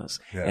mine was,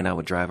 and I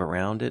would drive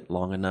around it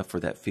long enough for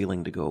that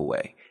feeling to go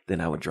away. Then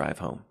I would drive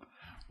home.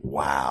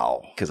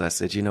 Wow. Because I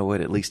said, you know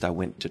what? At least I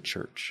went to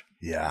church.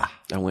 Yeah.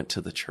 I went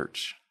to the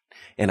church.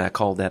 And I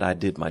called that I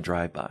did my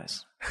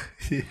drive-bys.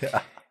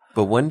 Yeah.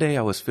 But one day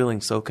I was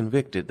feeling so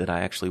convicted that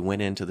I actually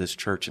went into this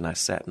church and I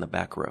sat in the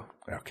back row.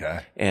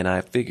 Okay. And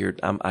I figured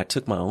I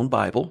took my own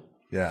Bible.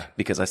 Yeah.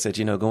 Because I said,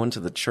 going to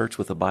the church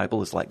with a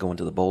Bible is like going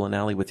to the bowling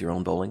alley with your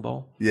own bowling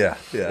ball. Yeah.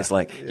 Yeah. It's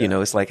like,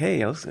 it's like,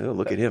 hey,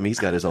 look at him. He's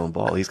got his own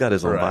ball. He's got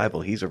his own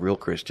Bible. He's a real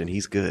Christian.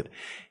 He's good.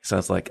 So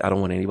it's like, I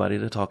don't want anybody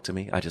to talk to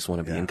me. I just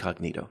want to be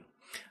incognito.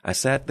 I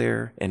sat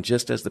there, and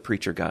just as the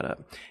preacher got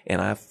up, and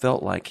I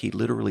felt like he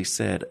literally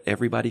said,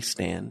 everybody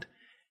stand.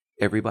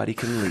 Everybody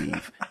can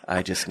leave.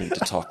 I just need to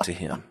talk to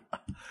him.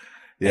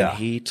 Yeah. And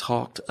he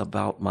talked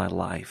about my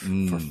life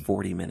for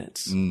 40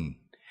 minutes.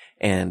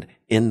 And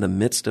in the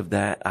midst of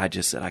that, I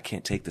just said, I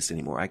can't take this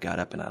anymore. I got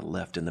up and I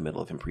left in the middle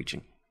of him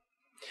preaching.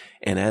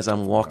 And as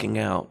I'm walking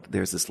out,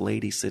 there's this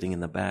lady sitting in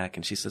the back,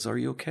 and she says, are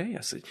you okay?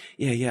 I said,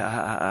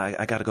 yeah,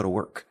 I got to go to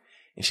work.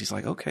 And she's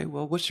like, okay,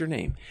 well, what's your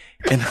name?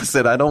 And I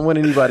said, I don't want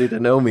anybody to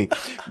know me.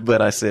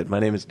 But I said, my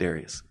name is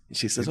Darius. And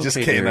she says, It just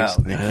okay, came Darius.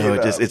 out. No,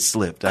 it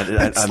slipped.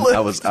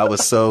 I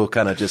was so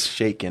kind of just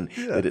shaken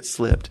that it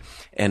slipped.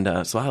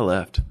 And so I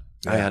left.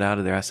 I got out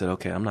of there. I said,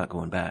 okay, I'm not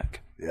going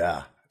back.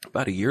 Yeah.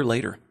 About a year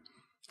later,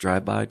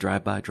 drive by,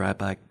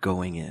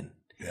 going in.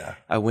 Yeah.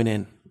 I went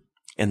in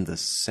and the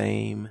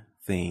same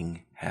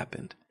thing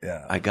happened.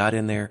 Yeah. I got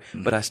in there,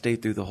 but I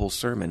stayed through the whole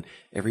sermon.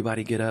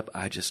 Everybody get up.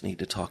 I just need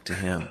to talk to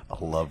him.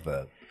 I love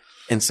that.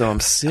 And so I'm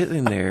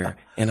sitting there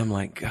and I'm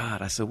like,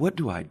 God, I said, what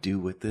do I do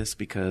with this?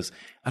 Because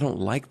I don't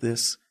like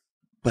this,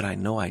 but I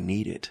know I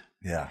need it.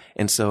 Yeah.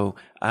 And so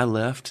I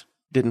left,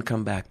 didn't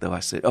come back though. I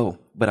said,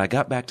 but I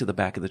got back to the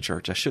back of the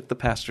church. I shook the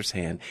pastor's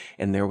hand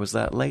and there was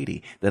that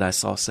lady that I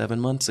saw 7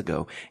 months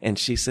ago. And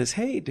she says,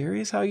 hey,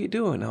 Darius, how you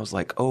doing? I was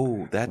like,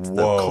 that's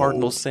the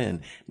cardinal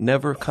sin.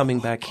 Never coming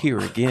back here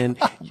again.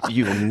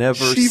 You'll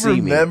never see me. She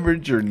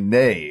remembered your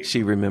name.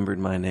 She remembered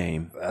my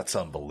name. That's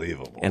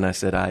unbelievable. And I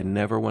said, I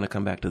never want to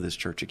come back to this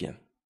church again.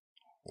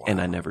 Wow.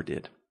 And I never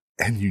did.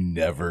 And you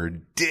never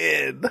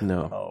did?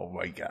 No. Oh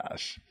my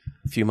gosh.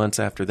 A few months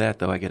after that,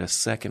 though, I get a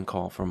second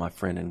call from my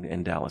friend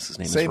in Dallas. His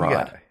name is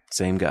Rod. Guy.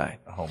 Same guy.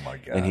 Oh my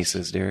gosh. And he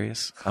says,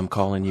 Darius, I'm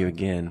calling you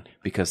again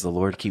because the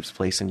Lord keeps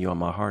placing you on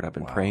my heart. I've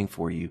been praying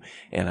for you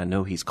and I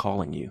know he's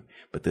calling you.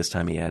 But this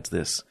time he adds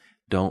this,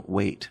 don't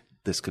wait.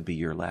 This could be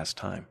your last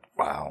time.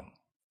 Wow.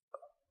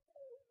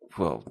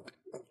 Well,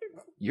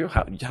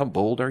 how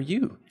bold are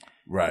you?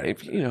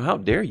 Right. How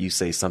dare you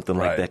say something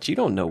like that? You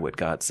don't know what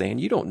God's saying.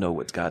 You don't know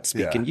what God's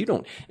speaking. Yeah.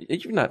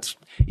 You're not,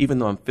 even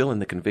though I'm feeling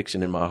the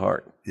conviction in my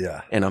heart.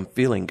 Yeah. And I'm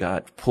feeling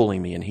God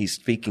pulling me and he's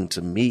speaking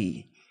to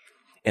me.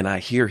 And I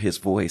hear his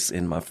voice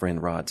in my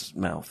friend Rod's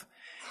mouth.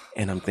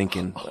 And I'm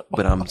thinking,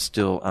 but I'm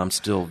still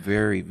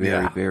very,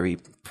 very, very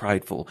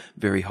prideful,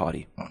 very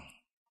haughty.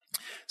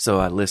 So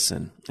I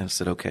listened and I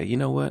said, okay, you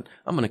know what?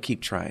 I'm going to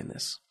keep trying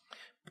this.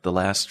 The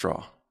last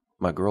straw,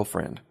 my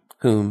girlfriend,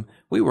 whom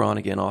we were on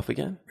again, off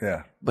again.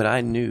 Yeah. But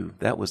I knew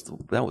that was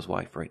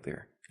wife right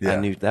there. Yeah. I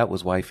knew that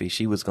was wifey.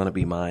 She was going to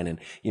be mine. And,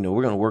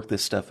 we're going to work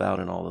this stuff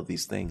out and all of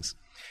these things.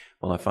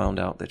 Well, I found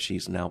out that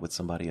she's now with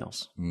somebody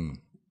else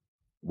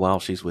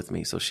while she's with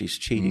me. So she's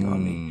cheating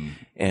on me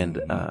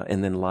and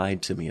then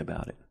lied to me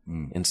about it.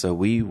 And so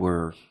we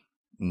were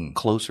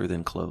closer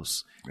than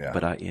close,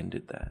 but I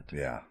ended that.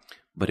 Yeah.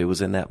 But it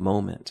was in that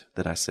moment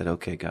that I said,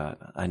 okay, God,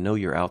 I know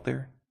you're out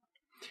there.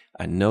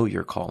 I know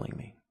you're calling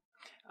me.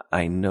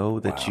 I know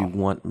that you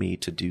want me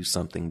to do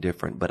something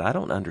different, but I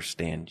don't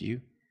understand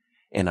you.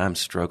 And I'm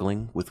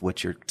struggling with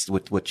what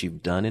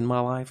you've done in my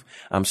life.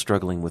 I'm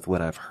struggling with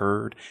what I've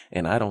heard,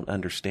 and I don't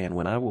understand.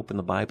 When I open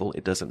the Bible,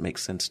 it doesn't make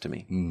sense to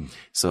me.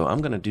 So I'm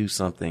going to do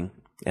something,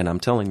 and I'm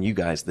telling you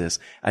guys this.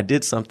 I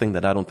did something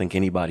that I don't think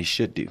anybody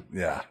should do,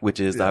 which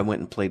is I went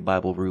and played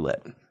Bible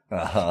roulette.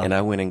 And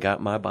I went and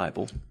got my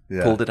Bible,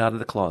 pulled it out of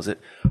the closet,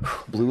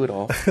 blew it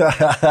off,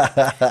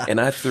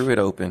 and I threw it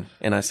open.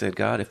 And I said,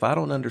 God, if I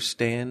don't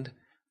understand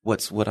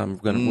what I'm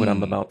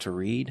about to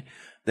read,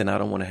 then I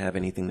don't want to have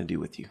anything to do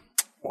with you.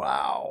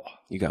 Wow.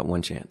 You got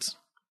one chance.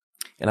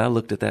 And I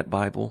looked at that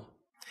Bible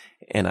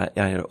and I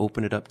had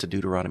opened it up to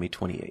Deuteronomy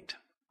 28.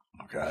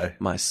 Okay.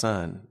 My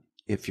son,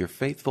 if you're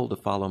faithful to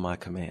follow my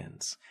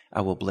commands, I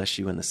will bless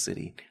you in the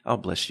city. I'll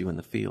bless you in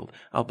the field.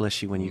 I'll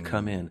bless you when you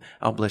come in.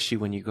 I'll bless you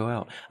when you go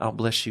out. I'll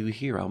bless you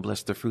here. I'll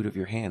bless the fruit of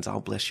your hands. I'll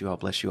bless you. I'll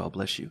bless you. I'll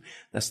bless you.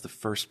 That's the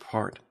first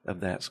part of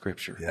that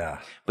scripture. Yeah.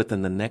 But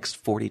then the next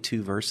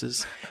 42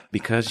 verses,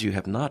 because you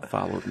have not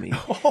followed me,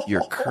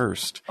 you're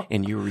cursed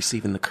and you're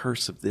receiving the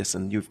curse of this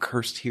and you've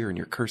cursed here and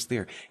you're cursed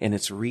there. And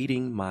it's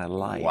reading my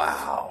life.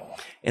 Wow.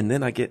 And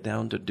then I get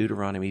down to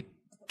Deuteronomy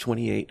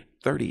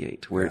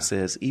 28:38, where it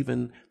says,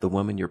 even the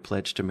woman you're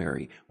pledged to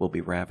marry will be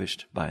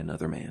ravished by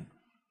another man.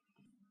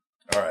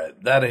 All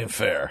right. That ain't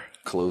fair.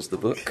 Close the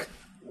book.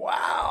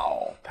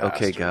 Wow. Pastor.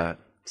 Okay, God.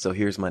 So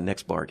here's my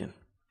next bargain.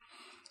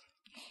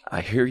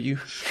 I hear you.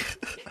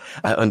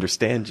 I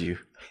understand you.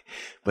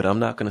 But I'm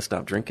not going to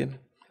stop drinking.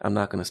 I'm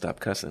not going to stop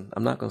cussing.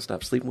 I'm not going to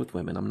stop sleeping with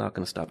women. I'm not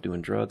going to stop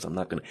doing drugs.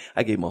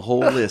 I gave him a whole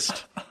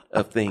list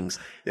of things.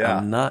 Yeah.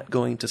 I'm not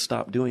going to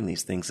stop doing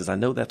these things because I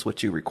know that's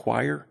what you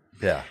require.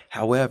 Yeah.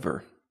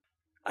 However,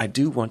 I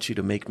do want you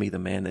to make me the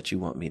man that you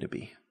want me to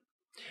be,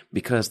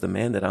 because the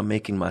man that I'm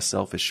making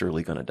myself is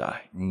surely going to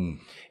die.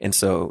 And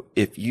so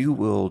if you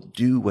will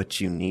do what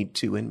you need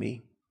to in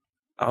me,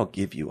 I'll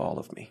give you all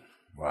of me.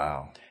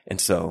 Wow. And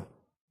so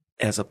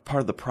as a part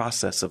of the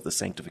process of the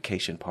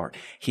sanctification part,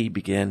 he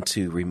began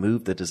to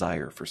remove the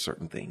desire for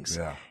certain things.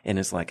 Yeah. And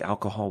it's like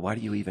alcohol. Why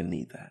do you even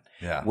need that?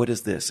 Yeah. What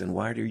is this? And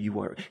why do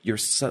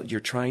you're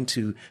trying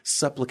to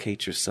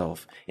supplicate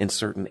yourself in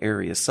certain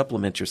areas,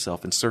 supplement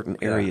yourself in certain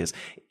areas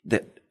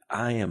that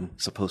I am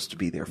supposed to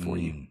be there for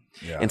you.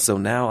 Yeah. And so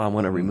now I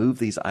want to remove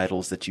these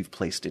idols that you've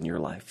placed in your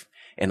life.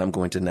 And I'm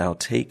going to now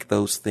take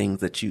those things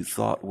that you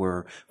thought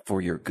were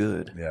for your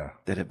good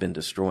that have been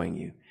destroying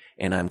you.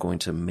 And I'm going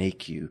to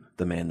make you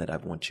the man that I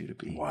want you to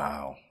be.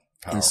 Wow.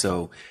 Powerful. And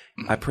so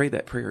I pray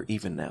that prayer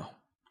even now.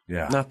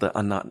 Yeah. Not the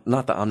I'm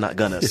not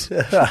gonna.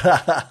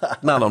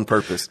 Not on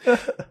purpose.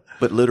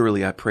 But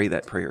literally, I pray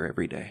that prayer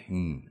every day.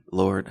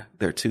 Lord,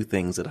 there are two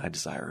things that I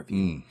desire of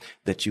you.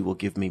 That you will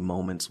give me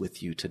moments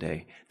with you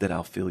today, that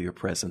I'll feel your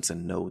presence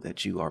and know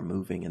that you are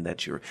moving, and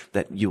that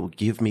you'll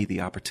give me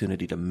the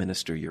opportunity to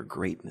minister your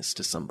greatness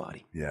to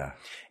somebody. Yeah.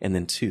 And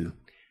then 2,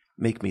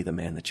 make me the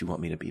man that you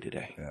want me to be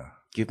today. Yeah.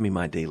 Give me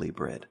my daily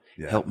bread.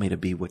 Yeah. Help me to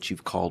be what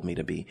you've called me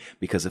to be.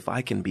 Because if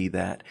I can be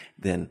that,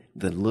 then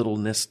the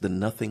littleness, the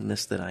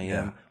nothingness that I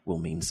am will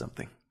mean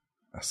something.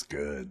 That's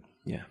good.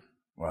 Yeah.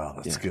 Wow,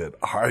 that's good.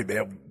 All right,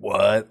 man.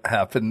 What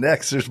happened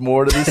next? There's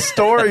more to this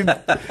story.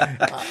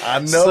 I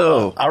know.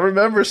 So, I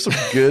remember some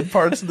good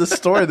parts of the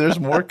story. There's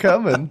more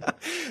coming.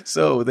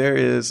 So there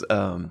is.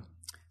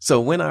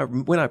 So when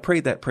I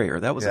prayed that prayer,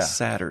 that was a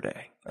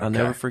Saturday. I'll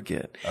never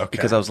forget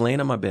because I was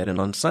laying in my bed, and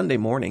on Sunday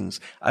mornings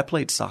I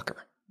played soccer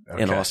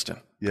in Austin.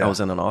 Yeah. I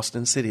was in an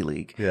Austin City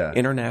League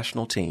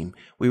international team.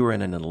 We were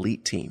in an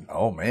elite team.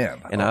 Oh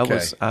man! And I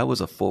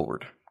was a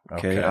forward.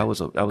 Okay. I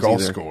was goal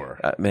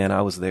scorer. Man,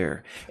 I was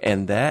there.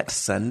 And that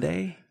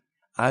Sunday,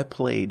 I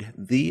played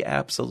the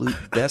absolute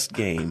best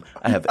game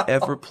I have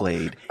ever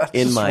played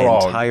in my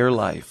entire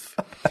life.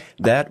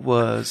 That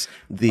was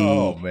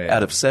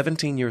out of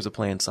 17 years of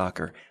playing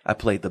soccer, I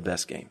played the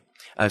best game.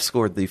 I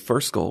scored the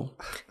first goal,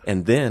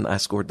 and then I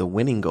scored the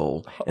winning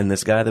goal. And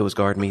this guy that was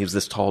guarding me, he was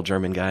this tall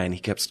German guy, and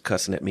he kept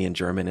cussing at me in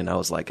German, and I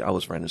was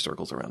running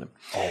circles around him.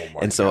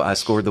 And so I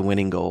scored the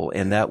winning goal,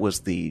 and that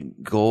was the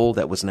goal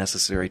that was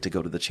necessary to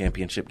go to the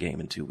championship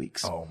game in 2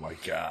 weeks. Oh my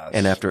gosh.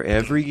 And after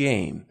every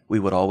game, we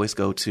would always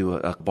go to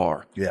a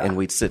bar, and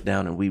we'd sit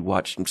down and we'd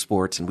watch some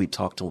sports, and we'd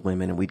talk to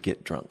women, and we'd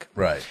get drunk.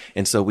 Right.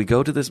 And so we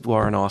go to this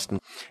bar in Austin,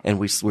 and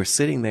we're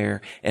sitting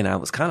there, and I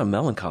was kind of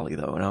melancholy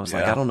though, and I was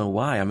like, I don't know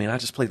why. I mean, I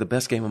just played the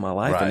best game of my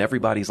life, and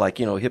everybody's like,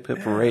 hip hip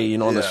hooray,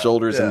 on the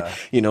shoulders, and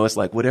it's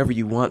like, whatever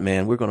you want,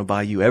 man, we're going to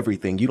buy you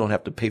everything. You don't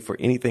have to pay for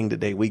anything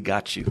today. We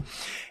got you.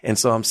 And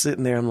so I'm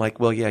sitting there, I'm like,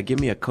 well, give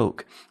me a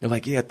Coke. They're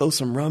like, throw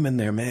some rum in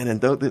there, man,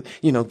 and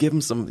give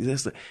them some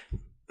this.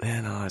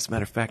 Man, as a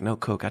matter of fact, no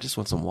Coke. I just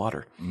want some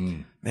water.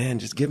 Man,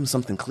 just give him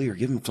something clear.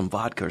 Give him some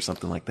vodka or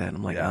something like that. And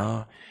I'm like,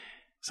 no.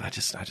 So I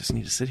just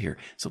need to sit here.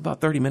 So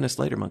about 30 minutes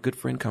later, my good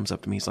friend comes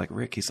up to me. He's like,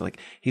 Rick, he's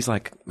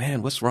like,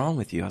 man, what's wrong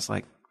with you? I was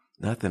like,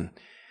 nothing.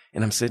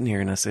 And I'm sitting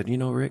here and I said,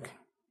 Rick,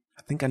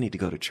 I think I need to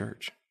go to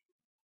church.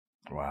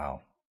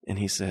 Wow. And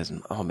he says,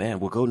 oh man,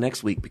 we'll go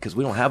next week because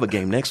we don't have a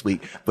game next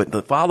week. But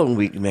the following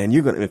week, man,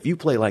 if you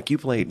play like you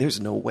played,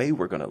 there's no way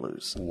we're going to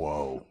lose.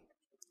 Whoa.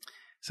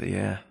 So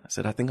I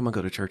said, I think I'm going to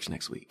go to church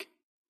next week.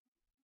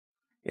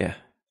 Yeah.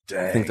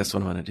 Dang. I think that's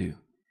what I'm going to do.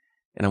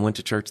 And I went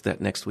to church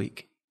that next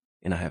week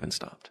and I haven't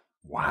stopped.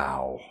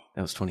 Wow.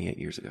 That was 28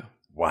 years ago.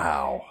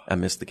 Wow. I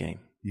missed the game.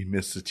 You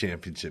missed the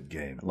championship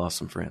game. I lost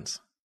some friends.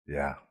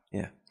 Yeah.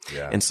 Yeah.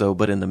 Yeah. And so,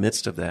 but in the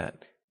midst of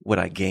that, what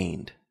I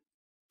gained,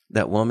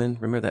 that woman,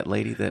 remember that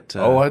lady that?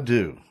 I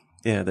do.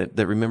 Yeah,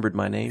 that remembered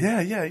my name. Yeah.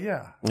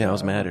 Yeah, I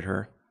was mad at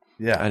her.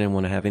 Yeah. I didn't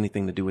want to have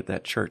anything to do with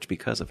that church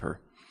because of her.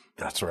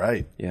 That's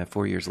right. Yeah,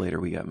 4 years later,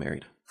 we got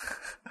married.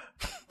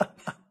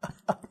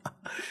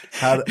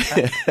 How did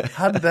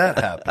that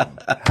happen?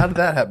 How did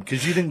that happen?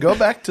 Because you didn't go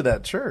back to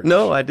that church.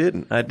 No, I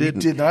didn't. You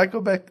did not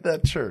go back to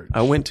that church.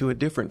 I went to a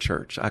different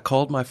church. I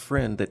called my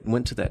friend that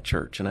went to that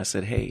church and I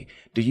said, hey,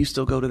 do you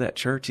still go to that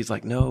church? He's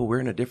like, no, we're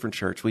in a different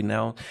church. We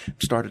now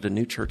started a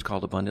new church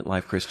called Abundant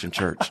Life Christian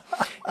Church.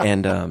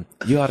 And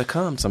you ought to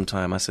come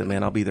sometime. I said,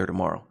 man, I'll be there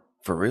tomorrow.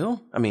 For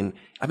real? I mean,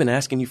 I've been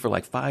asking you for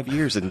like 5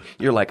 years and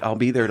you're like, I'll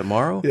be there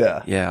tomorrow?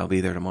 Yeah. Yeah, I'll be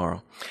there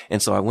tomorrow.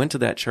 And so I went to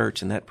that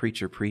church and that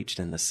preacher preached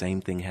and the same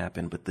thing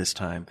happened. But this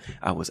time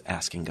I was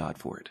asking God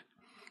for it.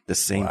 The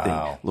same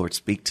thing. Lord,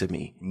 speak to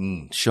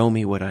me. Show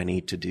me what I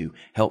need to do.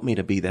 Help me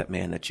to be that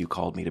man that you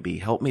called me to be.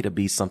 Help me to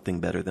be something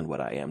better than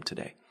what I am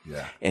today.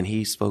 Yeah. And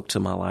he spoke to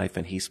my life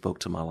and he spoke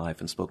to my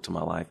life and spoke to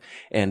my life.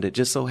 And it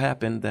just so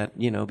happened that,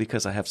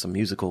 because I have some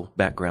musical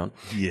background,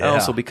 I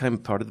also became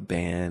part of the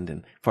band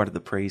and part of the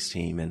praise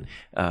team. And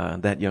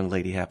that young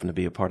lady happened to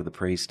be a part of the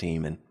praise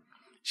team and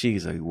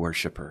she's a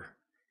worshiper.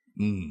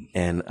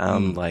 And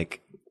I'm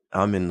like,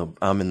 I'm in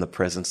the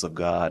presence of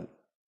God.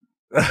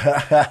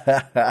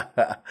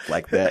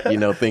 Like that,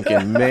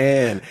 thinking,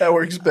 man, that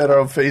works better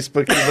on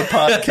Facebook than the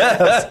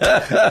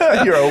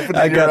podcast. You're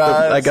opening your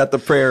eyes. I got the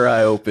prayer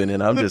eye open,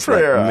 and I'm just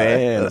like,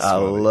 man, I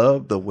funny.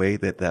 love the way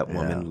that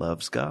woman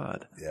loves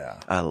God.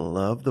 Yeah, I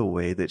love the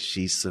way that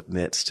she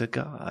submits to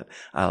God.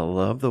 I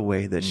love the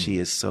way that she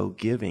is so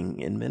giving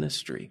in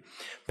ministry.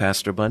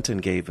 Pastor Bunton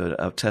gave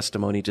a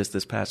testimony just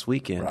this past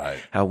weekend,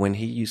 how when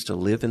he used to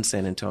live in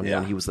San Antonio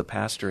and he was the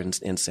pastor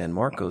in San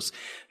Marcos,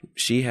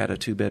 she had a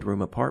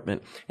 2-bedroom apartment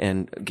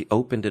apartment and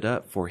opened it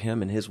up for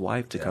him and his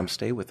wife to come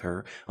stay with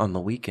her on the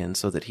weekend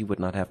so that he would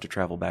not have to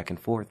travel back and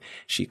forth.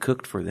 She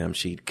cooked for them.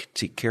 She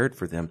cared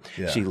for them.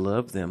 Yeah. She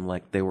loved them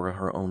like they were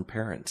her own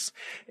parents.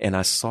 And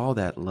I saw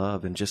that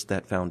love and just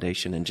that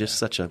foundation and just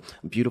such a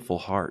beautiful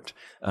heart.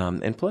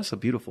 And plus a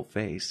beautiful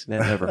face.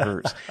 That never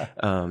hurts.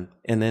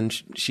 And then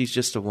she's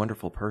just a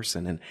wonderful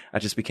person. And I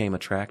just became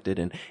attracted.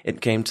 And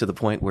it came to the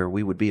point where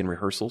we would be in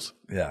rehearsals.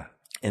 Yeah.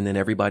 And then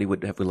everybody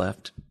would have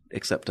left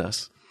except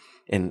us.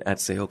 And I'd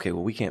say, okay,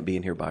 well, we can't be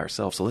in here by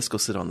ourselves. So let's go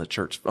sit on the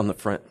church, on the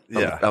front,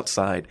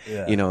 outside,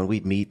 and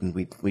we'd meet and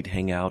we'd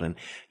hang out. And,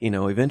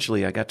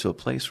 eventually I got to a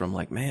place where I'm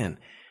like, man,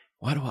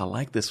 why do I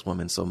like this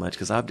woman so much?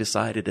 Because I've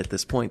decided at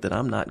this point that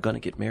I'm not going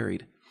to get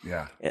married.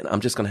 Yeah. And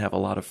I'm just going to have a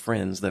lot of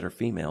friends that are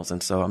females.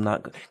 And so I'm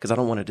not, because I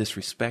don't want to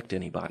disrespect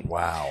anybody.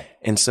 Wow.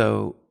 And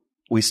so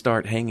we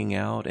start hanging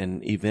out,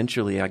 and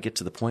eventually I get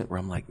to the point where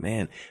I'm like,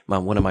 man,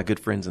 one of my good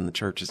friends in the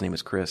church, his name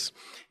is Chris,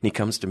 and he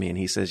comes to me and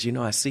he says,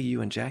 I see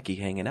you and Jackie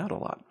hanging out a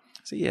lot.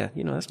 I say, yeah,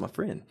 that's my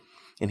friend.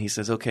 And he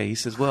says, okay. He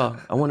says,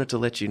 well, I wanted to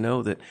let you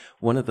know that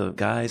one of the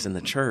guys in the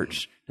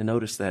church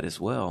noticed that as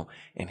well,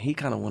 and he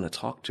kind of want to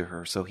talk to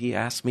her. So he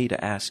asked me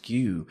to ask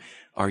you,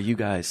 are you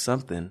guys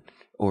something,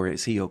 or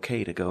is he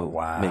okay to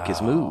go make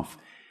his move?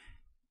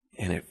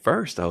 And at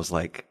first I was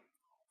like,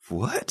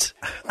 what?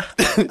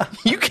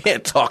 You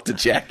can't talk to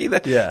Jackie?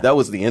 That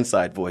was the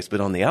inside voice. But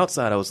on the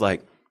outside, I was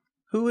like,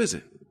 who is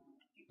it?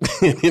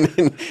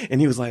 and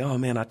he was like, oh,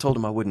 man, I told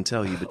him I wouldn't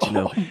tell you. But,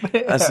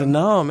 I said,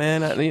 no,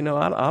 man,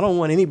 I don't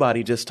want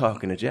anybody just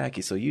talking to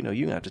Jackie. So, you're going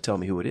to have to tell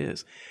me who it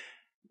is.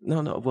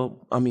 No.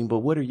 Well, but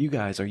what are you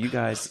guys? Are you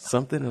guys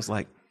something? I was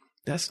like,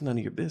 that's none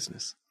of your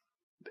business.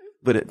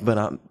 But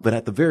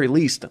at the very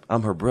least,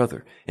 I'm her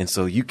brother, and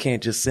so you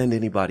can't just send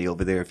anybody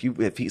over there.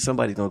 If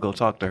somebody's gonna go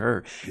talk to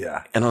her,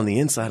 And on the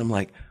inside, I'm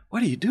like,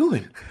 what are you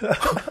doing?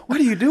 What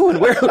are you doing?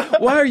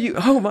 Why are you?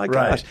 Oh my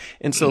gosh!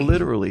 And so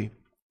literally,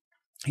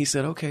 he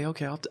said, okay,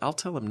 I'll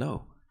tell him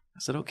no. I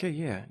said, okay,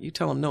 yeah, you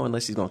tell him no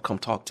unless he's gonna come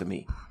talk to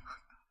me.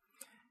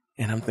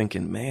 And I'm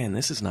thinking, man,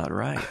 this is not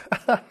right.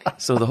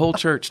 So the whole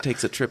church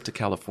takes a trip to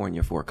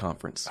California for a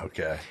conference.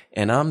 Okay,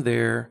 and I'm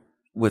there.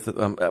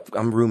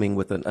 I'm rooming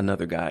with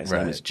another guy. His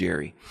name is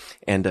Jerry.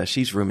 And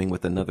she's rooming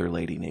with another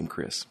lady named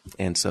Chris.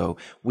 And so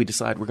we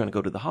decide we're going to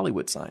go to the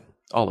Hollywood sign,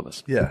 all of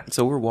us. Yeah.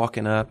 So we're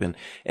walking up,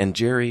 and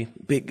Jerry,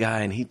 big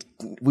guy, and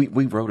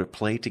we wrote a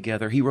play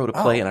together. He wrote a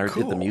play, and I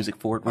did the music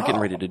for it. We're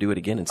getting ready to do it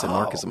again in San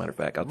Marcos, as a matter of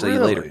fact. I'll tell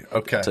you later.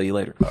 Okay. I'll tell you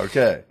later.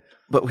 Okay.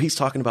 But he's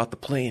talking about the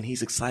play, and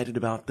he's excited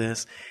about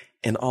this.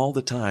 And all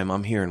the time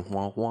I'm hearing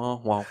wah, wah,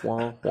 wah,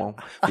 wah, wah,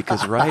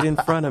 because right in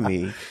front of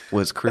me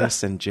was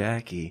Chris and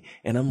Jackie.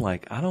 And I'm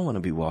like, I don't want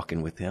to be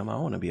walking with him. I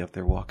want to be up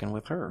there walking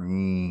with her.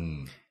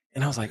 And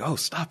I was like, oh,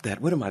 stop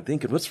that. What am I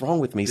thinking? What's wrong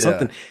with me?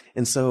 Something.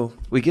 And so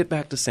we get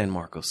back to San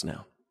Marcos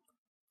now.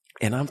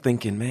 And I'm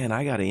thinking, man,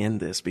 I got to end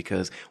this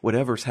because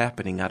whatever's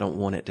happening, I don't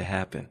want it to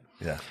happen.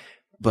 Yeah.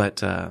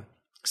 But,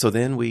 so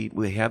then we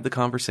have the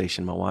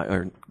conversation. My wife,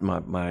 or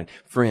my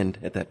friend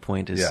at that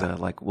point is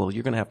like, well,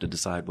 you're going to have to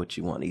decide what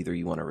you want. Either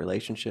you want a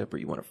relationship or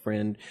you want a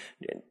friend.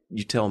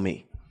 You tell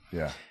me.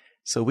 Yeah.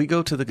 So we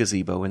go to the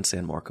gazebo in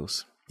San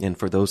Marcos. And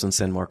for those in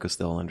San Marcos,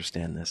 they'll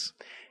understand this.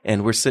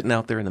 And we're sitting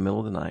out there in the middle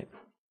of the night,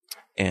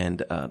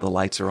 and the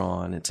lights are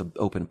on. It's an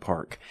open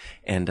park.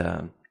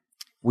 And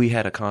we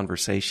had a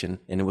conversation,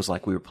 and it was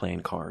like we were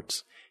playing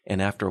cards. And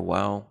after a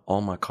while,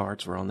 all my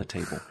cards were on the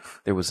table.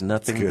 There was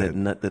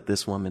nothing that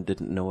this woman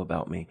didn't know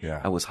about me. Yeah.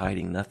 I was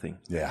hiding nothing.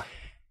 Yeah.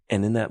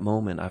 And in that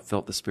moment, I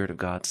felt the Spirit of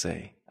God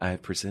say, I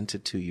have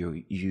presented to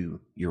you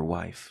your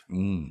wife,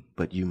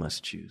 but you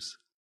must choose.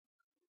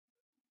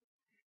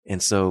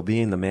 And so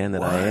being the man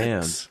that I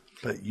am.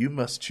 But you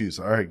must choose.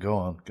 All right, go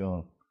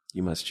on.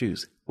 You must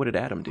choose. What did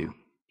Adam do?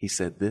 He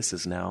said, this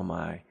is now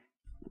my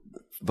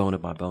bone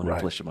of my bone and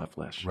flesh of my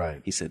flesh.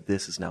 Right. He said,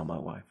 this is now my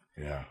wife.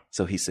 Yeah.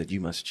 So he said,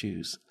 you must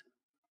choose.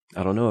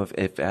 I don't know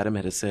if Adam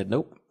had said,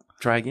 nope,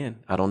 try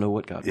again. I don't know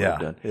what God would have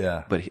done.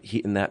 Yeah. But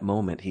in that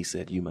moment, he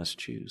said, you must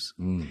choose.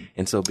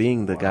 And so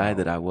being the guy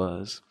that I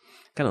was,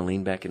 kind of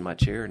leaned back in my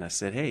chair and I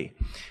said, hey,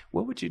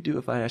 what would you do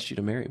if I asked you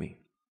to marry me?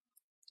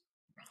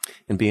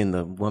 And being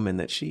the woman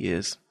that she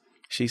is,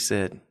 she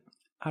said,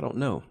 I don't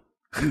know.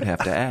 You'd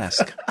have to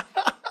ask.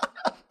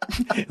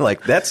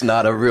 Like, you're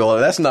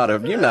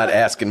not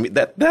asking me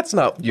that's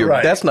not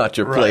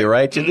your play,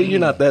 right? You're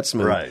not that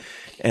smooth. Right.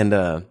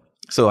 And,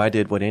 so I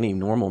did what any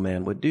normal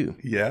man would do.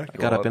 Yeah. I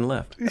got up and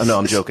left. Oh, no,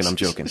 I'm joking.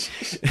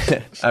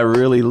 I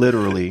really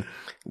literally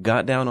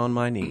got down on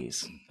my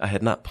knees. I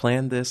had not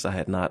planned this. I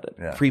had not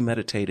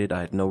premeditated. I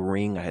had no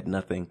ring. I had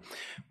nothing.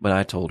 But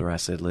I told her, I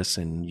said,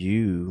 listen,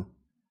 you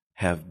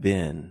have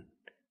been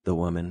the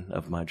woman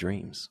of my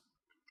dreams,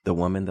 the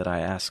woman that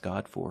I asked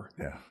God for.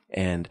 Yeah.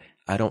 And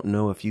I don't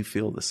know if you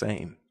feel the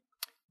same,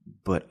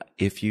 but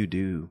if you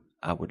do,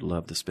 I would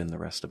love to spend the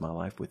rest of my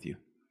life with you.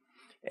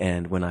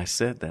 And when I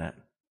said that,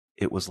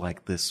 it was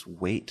like this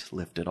weight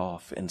lifted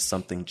off and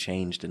something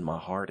changed in my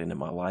heart and in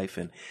my life.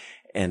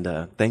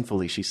 And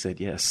thankfully, she said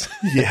yes.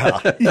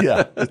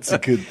 Yeah, it's a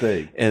good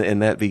thing.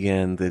 And that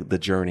began the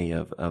journey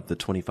of the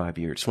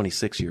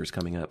 26 years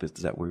coming up is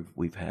that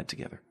we've had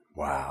together.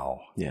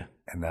 Wow. Yeah.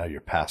 And now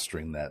you're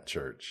pastoring that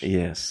church.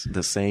 Yes,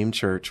 the same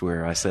church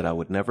where I said I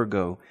would never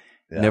go,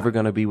 never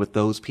going to be with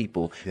those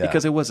people,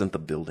 because it wasn't the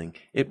building,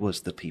 it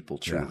was the people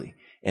truly.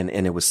 And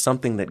it was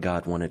something that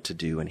God wanted to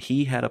do, and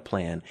he had a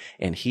plan,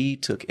 and he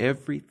took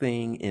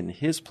everything in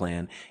his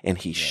plan, and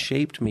he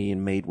shaped me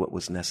and made what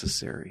was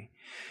necessary.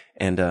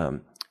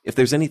 And if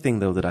there's anything,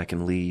 though, that I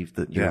can leave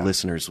your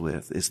listeners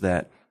with is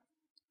that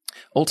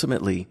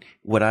ultimately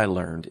what I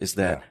learned is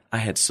that I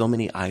had so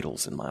many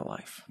idols in my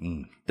life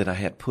that I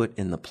had put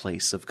in the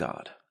place of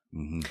God.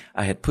 Mm-hmm.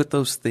 I had put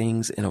those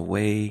things in a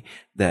way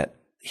that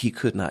he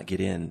could not get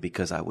in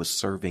because I was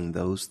serving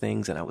those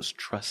things and I was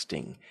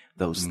trusting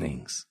those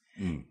things.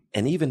 Mm.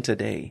 And even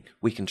today,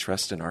 we can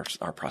trust in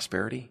our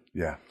prosperity.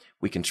 Yeah.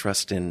 We can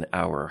trust in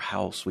our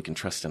house. We can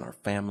trust in our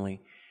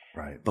family.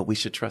 Right. But we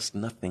should trust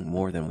nothing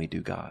more than we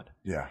do God.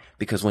 Yeah.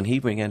 Because when he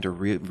began to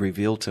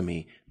reveal to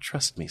me,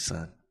 trust me,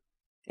 son.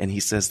 And he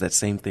says that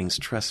same things,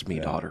 trust me,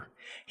 daughter.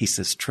 He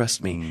says,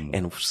 trust me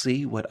and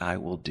see what I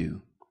will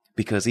do.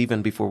 Because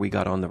even before we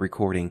got on the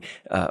recording,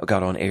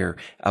 got on air,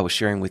 I was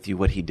sharing with you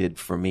what he did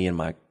for me in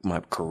my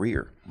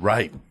career.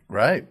 Right.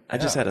 I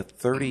just had a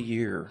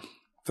 30-year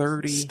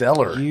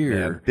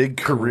stellar, big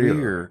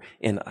career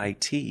in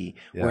IT,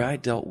 where I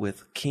dealt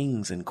with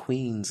kings and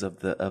queens of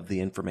the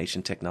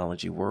information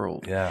technology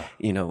world. Yeah.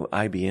 You know,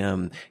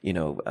 IBM,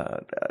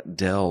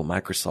 Dell,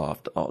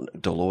 Microsoft,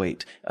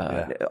 Deloitte,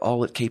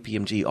 all at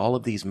KPMG, all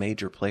of these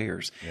major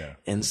players. Yeah.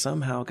 And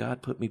somehow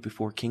God put me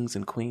before kings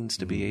and queens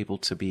to be able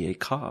to be a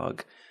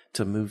cog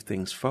to move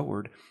things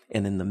forward.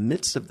 And in the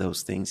midst of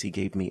those things, he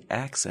gave me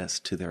access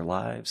to their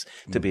lives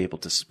to be able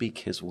to speak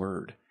his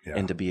word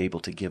and to be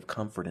able to give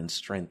comfort and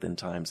strength in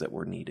times that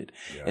were needed.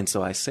 Yeah. And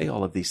so I say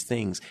all of these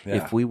things,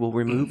 if we will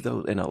remove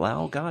those and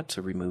allow God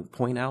to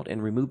point out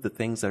and remove the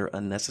things that are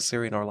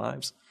unnecessary in our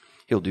lives,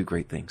 he'll do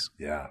great things.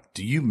 Yeah.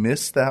 Do you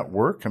miss that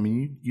work? I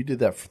mean, you did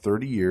that for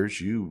 30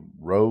 years. You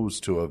rose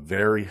to a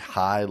very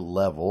high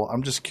level.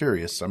 I'm just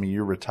curious. I mean,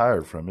 you're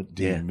retired from it.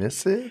 Do you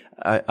miss it?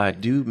 I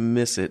do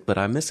miss it, but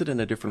I miss it in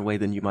a different way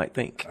than you might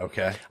think.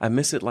 Okay. I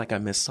miss it like I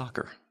miss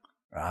soccer.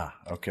 Ah,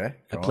 okay.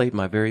 I played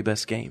my very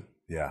best game.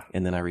 Yeah.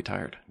 And then I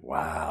retired.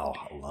 Wow.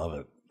 I love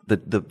it.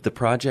 The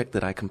project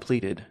that I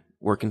completed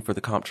working for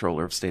the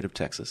comptroller of state of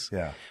Texas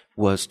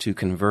was to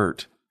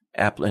convert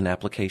an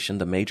application,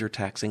 the major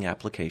taxing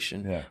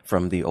application,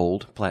 from the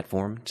old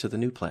platform to the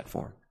new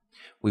platform.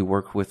 We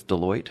worked with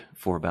Deloitte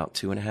for about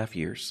 2.5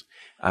 years.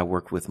 I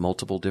worked with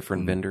multiple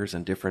different vendors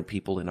and different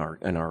people in our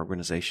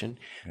organization.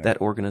 Yeah.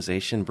 That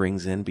organization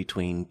brings in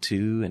between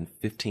 $2 and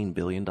 $15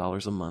 billion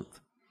a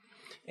month.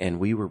 And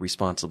we were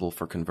responsible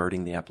for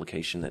converting the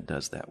application that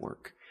does that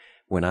work.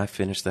 When I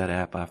finished that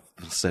app, I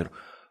said,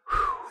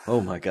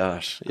 oh my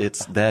gosh,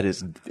 it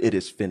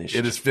is finished.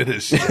 It is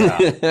finished.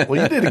 Yeah.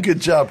 Well, you did a good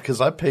job because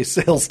I pay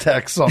sales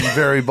tax on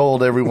Very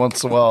Bold every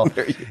once in a while.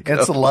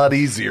 It's a lot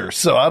easier.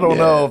 So I don't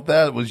know if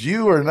that was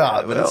you or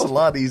not, but it's a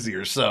lot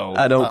easier. So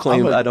I don't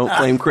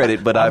claim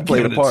credit, but I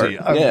played a part.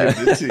 I'm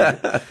giving it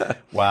to you.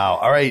 Wow.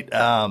 All right.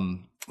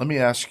 Let me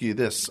ask you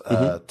this.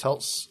 Tell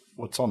us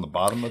what's on the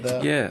bottom of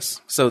that.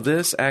 Yes. So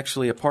this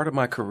actually, a part of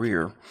my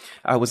career,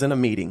 I was in a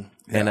meeting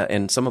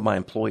and some of my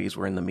employees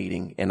were in the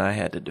meeting and I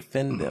had to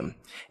defend them.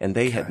 And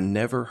they had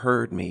never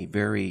heard me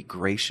very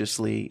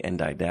graciously and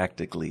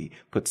didactically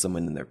put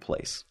someone in their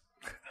place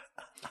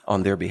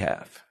on their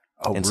behalf.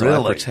 Oh, and really?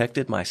 So I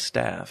protected my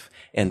staff,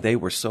 and they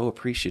were so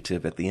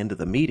appreciative at the end of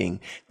the meeting.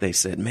 They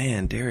said,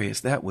 man, Darius,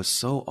 that was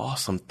so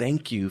awesome.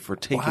 Thank you for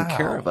taking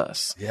care of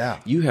us. Yeah.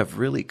 You have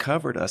really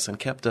covered us and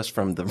kept us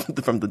from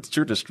the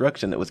true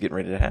destruction that was getting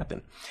ready to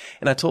happen.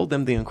 And I told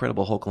them the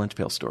incredible Hulk lunch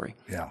pail story.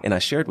 Yeah. And I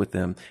shared with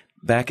them,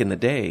 back in the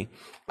day,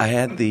 I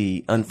had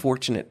the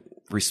unfortunate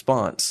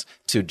response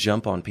to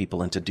jump on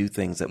people and to do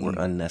things that were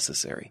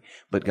unnecessary.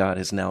 But God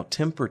has now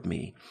tempered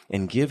me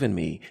and given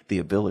me the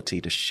ability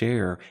to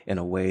share in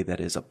a way that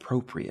is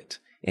appropriate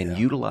and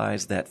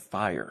utilize that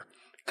fire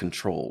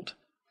controlled.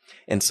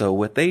 And so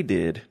what they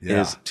did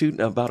is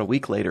about a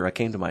week later, I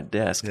came to my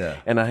desk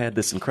and I had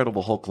this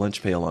incredible Hulk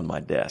lunch pail on my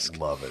desk.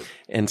 Love it.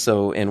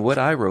 And what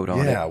I wrote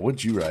on it.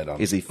 What'd you write on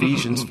it? Is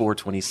Ephesians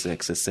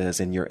 4:26. It says,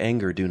 in your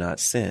anger, do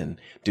not sin.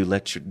 Do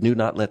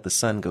not let the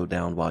sun go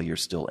down while you're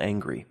still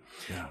angry.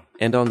 Yeah.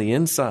 And on the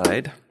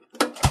inside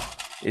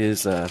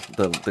is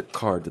the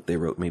card that they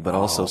wrote me, but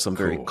also some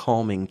very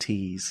calming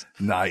teas.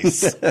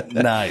 Nice.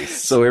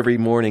 Nice. So every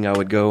morning I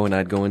would go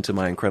into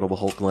my incredible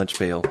Hulk lunch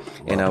pail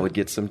and I would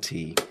get some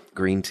tea,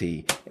 green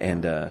tea,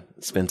 and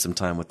spend some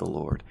time with the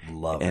Lord.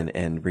 Love it.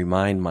 And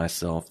remind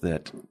myself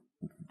that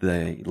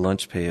the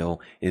lunch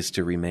pail is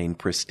to remain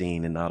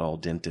pristine and not all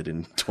dented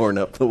and torn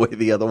up the way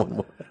the other one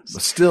was.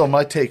 But still,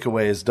 my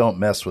takeaway is don't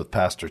mess with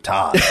Pastor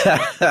Todd.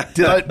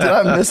 Did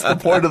I miss the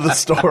point of the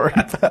story,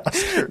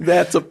 Pastor?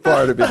 That's a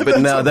part of it, but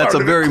no, that's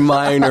a very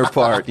minor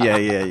part.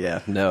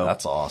 Yeah. No.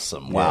 That's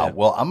awesome. Wow. Yeah.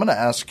 Well, I'm going to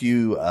ask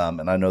you,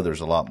 and I know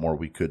there's a lot more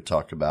we could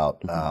talk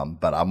about,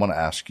 but I'm going to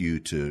ask you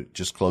to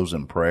just close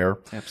in prayer.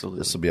 Absolutely.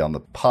 This will be on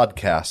the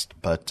podcast,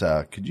 but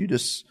could you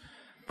just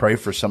pray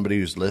for somebody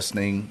who's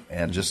listening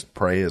and just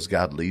pray as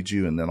God leads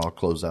you, and then I'll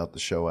close out the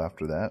show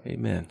after that.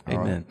 Amen. All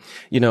Amen.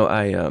 Right.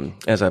 I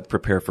as I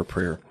prepare for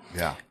prayer,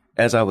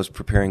 as I was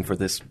preparing for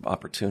this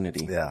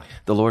opportunity,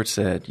 the Lord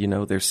said,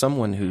 there's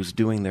someone who's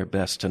doing their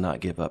best to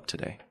not give up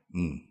today.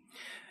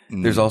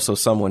 There's also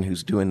someone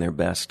who's doing their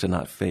best to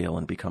not fail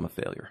and become a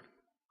failure.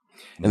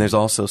 And there's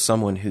also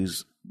someone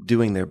who's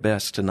doing their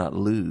best to not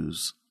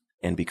lose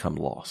and become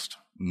lost.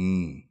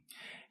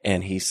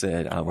 And he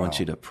said, I want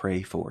you to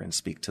pray for and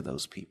speak to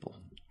those people.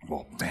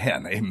 Well,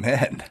 man,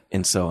 amen.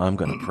 And so I'm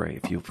going to pray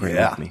if you'll pray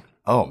with me.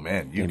 Oh,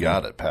 man, you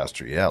got it,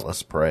 Pastor. Yeah,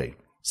 let's pray.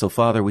 So,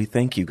 Father, we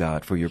thank you,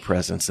 God, for your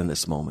presence in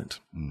this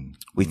moment.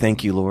 We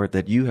thank you, Lord,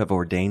 that you have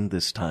ordained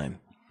this time.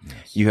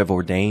 Yes. You have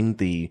ordained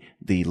the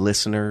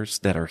listeners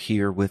that are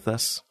here with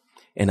us.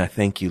 And I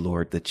thank you,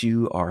 Lord, that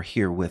you are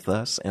here with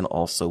us and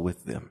also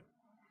with them.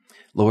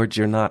 Lord,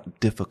 you're not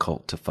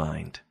difficult to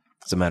find.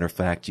 As a matter of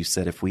fact, you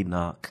said if we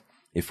knock,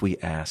 if we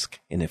ask,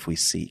 and if we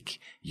seek,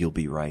 you'll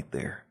be right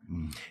there.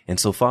 And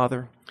so,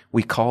 Father,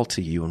 we call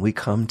to you and we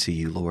come to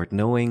you, Lord,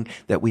 knowing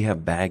that we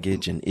have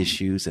baggage and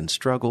issues and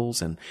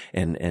struggles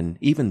and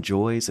even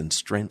joys and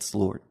strengths,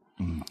 Lord.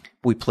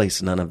 We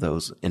place none of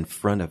those in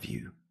front of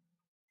you.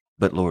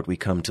 But, Lord, we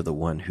come to the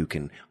one who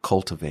can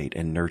cultivate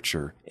and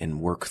nurture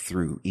and work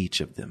through each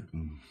of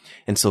them.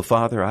 And so,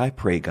 Father, I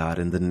pray, God,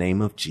 in the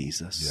name of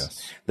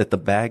Jesus, that the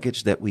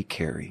baggage that we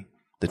carry,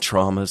 the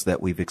traumas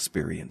that we've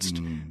experienced,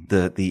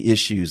 the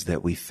issues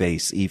that we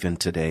face even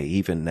today,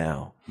 even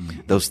now,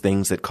 those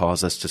things that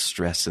cause us to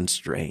stress and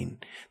strain,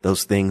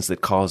 those things that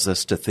cause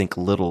us to think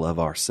little of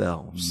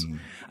ourselves.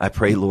 I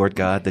pray, Lord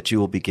God, that you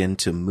will begin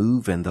to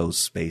move in those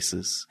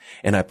spaces.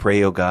 And I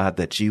pray, oh God,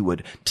 that you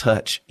would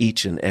touch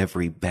each and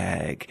every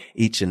bag,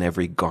 each and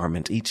every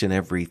garment, each and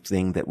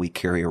everything that we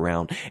carry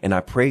around. And I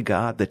pray,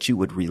 God, that you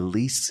would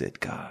release it,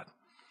 God.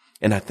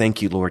 And I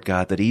thank you, Lord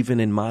God, that even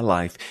in my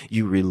life,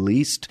 you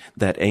released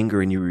that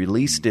anger and you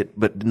released it,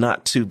 but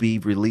not to be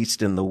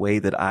released in the way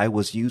that I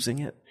was using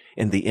it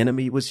and the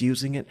enemy was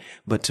using it,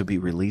 but to be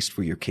released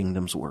for your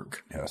kingdom's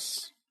work.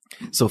 Yes.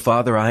 So,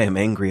 Father, I am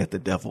angry at the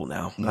devil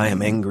now. I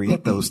am angry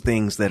at those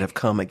things that have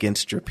come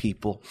against your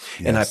people.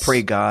 Yes. And I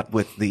pray, God,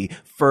 with the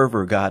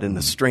fervor, God, and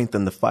the strength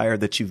and the fire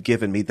that you've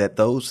given me, that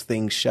those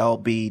things shall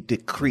be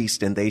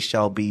decreased and they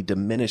shall be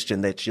diminished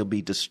and that shall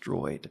be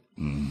destroyed.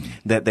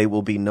 That they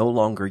will be no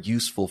longer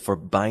useful for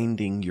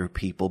binding your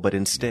people, but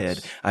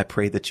instead, I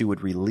pray that you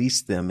would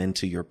release them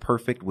into your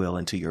perfect will,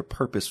 into your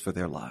purpose for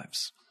their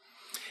lives.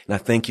 And I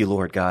thank you,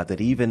 Lord God,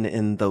 that even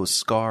in those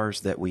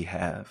scars that we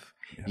have,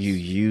 you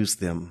use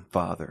them,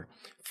 Father,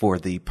 for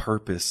the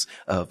purpose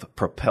of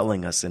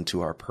propelling us into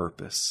our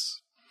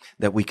purpose.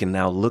 That we can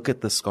now look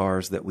at the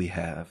scars that we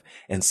have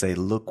and say,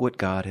 look what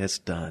God has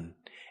done.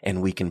 And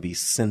we can be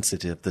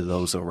sensitive to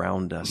those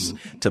around us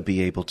to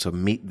be able to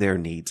meet their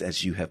needs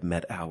as you have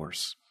met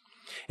ours.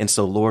 And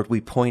so, Lord,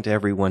 we point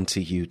everyone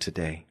to you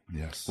today.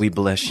 Yes. We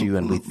bless you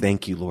and we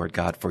thank you, Lord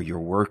God, for your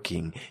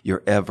working,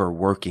 your ever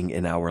working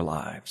in our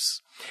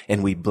lives.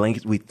 And we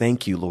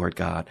thank you, Lord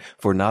God,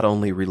 for not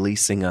only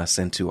releasing us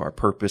into our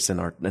purpose and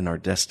our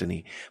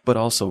destiny, but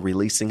also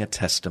releasing a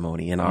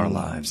testimony in our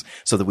lives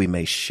so that we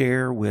may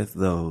share with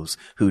those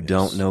who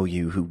don't know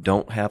you, who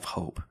don't have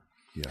hope,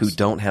 who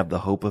don't have the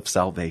hope of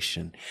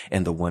salvation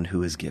and the one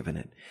who has given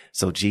it.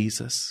 So,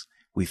 Jesus,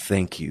 we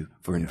thank you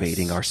for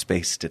invading our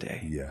space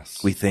today.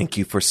 Yes. We thank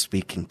you for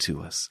speaking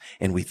to us,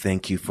 and we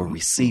thank you for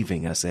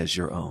receiving us as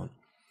your own.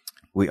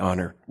 We're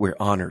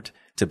honored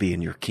to be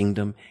in your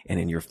kingdom and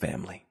in your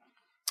family.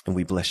 And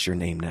we bless your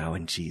name now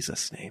in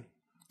Jesus' name.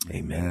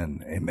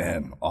 Amen.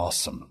 Amen.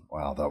 Awesome.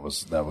 Wow, that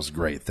was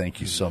great.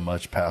 Thank you so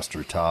much,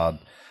 Pastor Todd,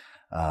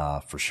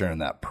 for sharing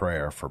that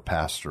prayer, for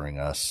pastoring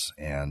us,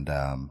 and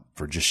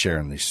for just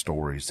sharing these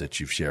stories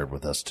that you've shared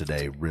with us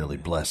today. Really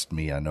blessed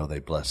me. I know they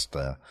blessed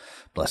a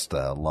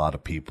lot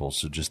of people.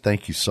 So just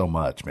thank you so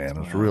much, man. It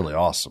was really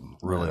awesome.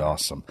 Really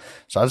awesome.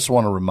 So I just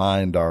want to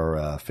remind our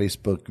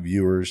Facebook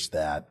viewers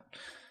that,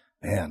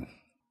 man,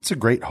 it's a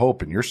great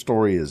hope, and your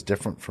story is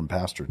different from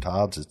Pastor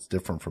Todd's. It's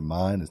different from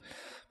mine.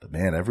 But,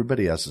 man,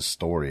 everybody has a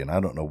story, and I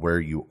don't know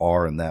where you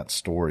are in that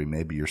story.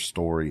 Maybe your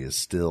story is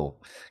still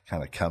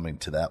kind of coming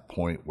to that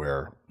point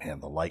where, man,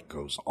 the light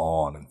goes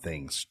on and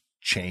things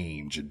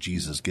change and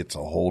Jesus gets a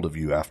hold of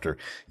you after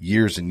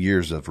years and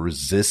years of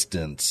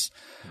resistance.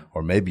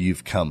 Or maybe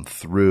you've come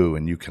through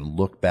and you can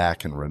look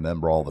back and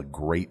remember all the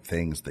great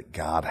things that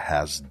God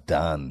has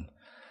done.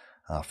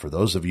 For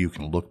those of you who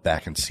can look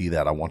back and see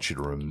that, I want you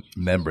to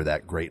remember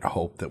that great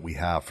hope that we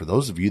have. For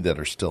those of you that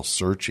are still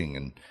searching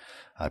and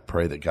I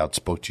pray that God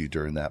spoke to you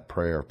during that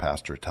prayer,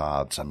 Pastor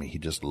Todd's. I mean, he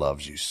just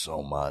loves you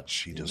so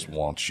much. He just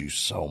wants you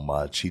so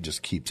much. He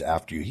just keeps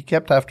after you. He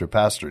kept after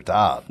Pastor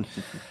Todd.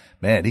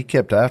 Man, he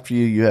kept after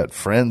you. You had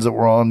friends that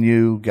were on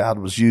you. God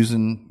was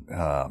using,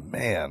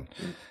 man,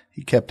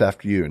 he kept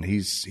after you, and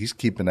he's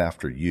keeping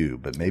after you.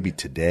 But maybe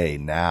today,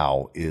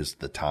 now is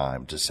the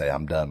time to say,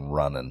 I'm done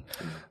running.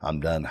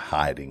 I'm done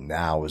hiding.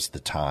 Now is the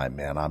time,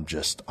 man. I'm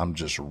just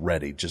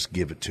ready. Just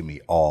give it to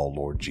me all,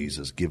 Lord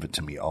Jesus. Give it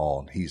to me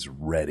all. And he's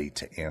ready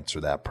to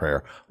answer that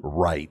prayer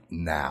right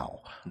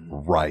now.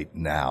 Right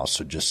now.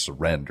 So just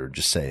surrender.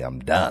 Just say, I'm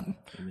done.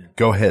 Amen.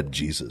 Go ahead,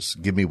 Jesus.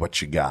 Give me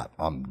what you got.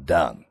 I'm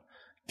done.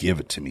 Give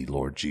it to me,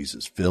 Lord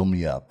Jesus. Fill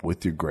me up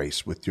with your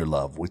grace, with your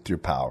love, with your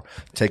power.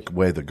 Take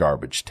away the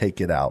garbage. Take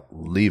it out.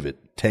 Leave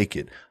it. Take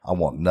it. I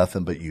want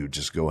nothing but you.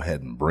 Just go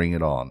ahead and bring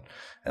it on.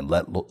 And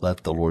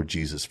let the Lord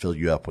Jesus fill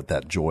you up with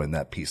that joy and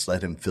that peace.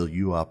 Let him fill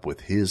you up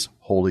with his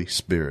Holy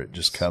Spirit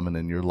just coming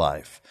in your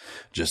life,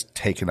 just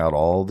taking out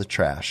all the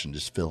trash and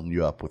just filling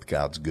you up with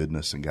God's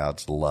goodness and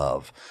God's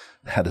love.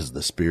 That is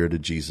the Spirit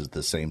of Jesus,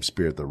 the same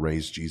Spirit that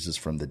raised Jesus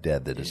from the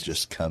dead, that is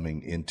just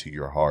coming into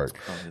your heart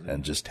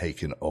and just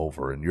taking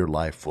over. And your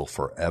life will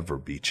forever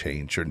be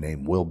changed. Your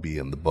name will be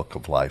in the book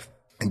of life.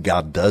 And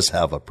God does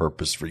have a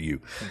purpose for you.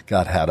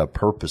 God had a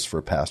purpose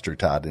for Pastor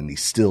Todd, and he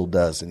still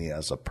does, and he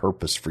has a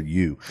purpose for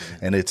you.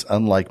 And it's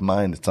unlike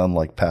mine. It's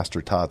unlike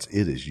Pastor Todd's.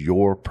 It is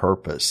your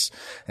purpose.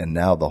 And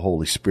now the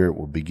Holy Spirit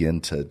will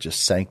begin to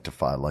just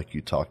sanctify, like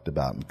you talked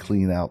about, and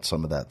clean out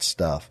some of that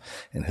stuff.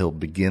 And he'll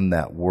begin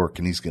that work,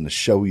 and he's going to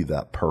show you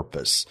that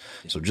purpose.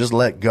 So just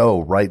let go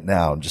right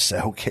now and just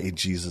say, okay,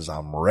 Jesus,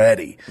 I'm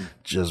ready.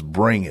 Just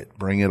bring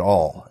it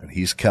all. And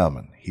he's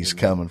coming. He's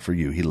coming for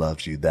you. He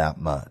loves you that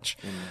much.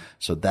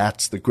 So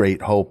that's the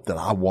great hope that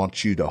I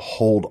want you to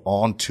hold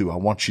on to. I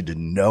want you to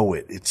know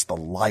it. It's the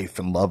life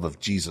and love of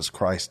Jesus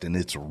Christ, and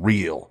it's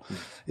real.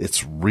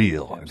 It's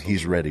real, and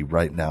he's ready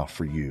right now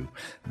for you.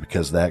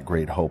 Because that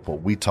great hope,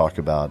 what we talk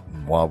about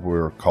while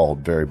we're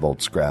called Very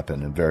Bold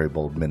Scrapping and Very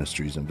Bold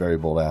Ministries and Very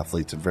Bold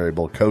Athletes and Very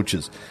Bold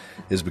Coaches,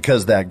 is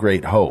because that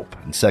great hope.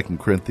 In 2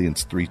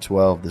 Corinthians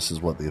 3:12, this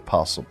is what the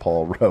Apostle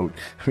Paul wrote.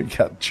 We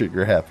got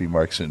trigger happy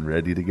marksman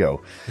ready to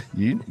go.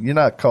 You're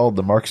not called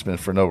the marksman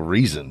for no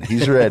reason.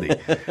 He's ready.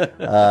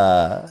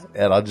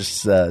 And I'll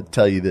just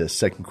tell you this,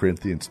 2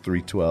 Corinthians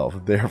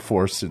 3:12.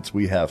 Therefore, since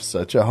we have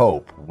such a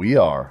hope, we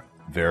are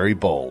very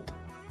bold.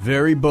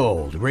 Very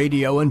Bold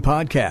Radio and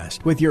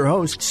Podcast with your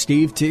host,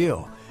 Steve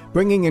Teal,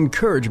 bringing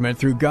encouragement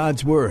through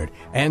God's Word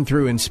and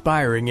through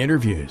inspiring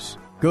interviews.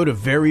 Go to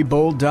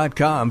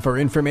verybold.com for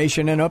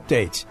information and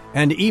updates,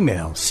 and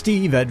email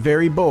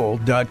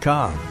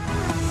steve@verybold.com.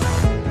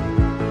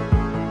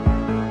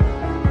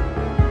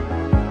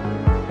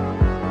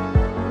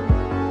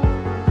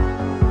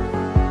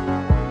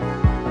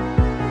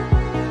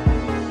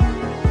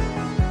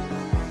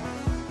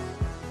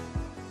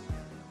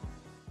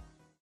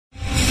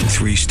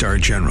 Three-star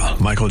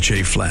General Michael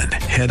J. Flynn,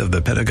 head of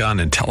the Pentagon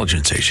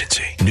Intelligence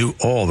Agency, knew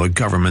all the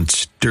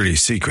government's dirty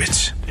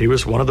secrets. He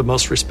was one of the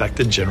most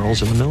respected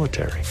generals in the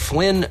military.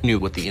 Flynn knew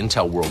what the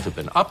intel world had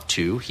been up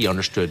to. He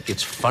understood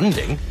its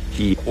funding.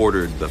 He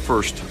ordered the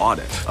first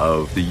audit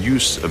of the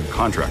use of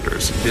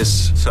contractors.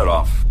 This set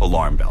off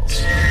alarm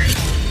bells.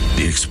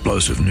 The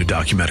explosive new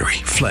documentary,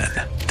 Flynn,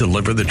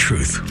 Deliver the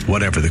Truth,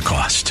 Whatever the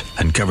Cost,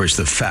 uncovers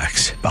the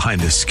facts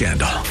behind this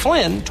scandal.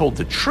 Flynn told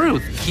the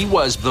truth. He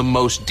was the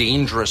most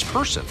dangerous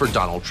person for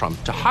Donald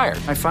Trump to hire.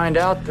 I find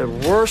out the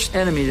worst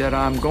enemy that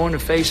I'm going to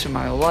face in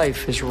my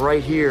life is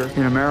right here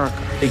in America.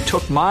 They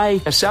took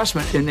my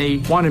assessment and they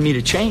wanted me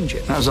to change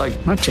it. And I was like,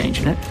 I'm not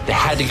changing it. They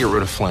had to get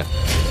rid of Flynn.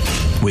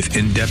 With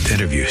in-depth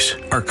interviews,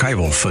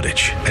 archival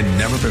footage, and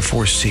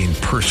never-before-seen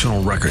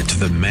personal records of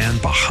the man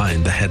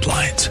behind the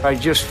headlines. I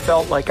just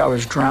felt like I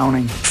was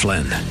drowning.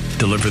 Flynn,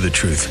 Deliver the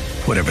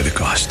Truth, Whatever the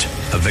Cost.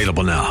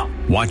 Available now.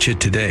 Watch it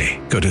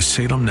today. Go to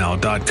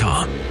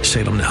salemnow.com.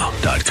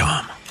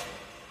 salemnow.com.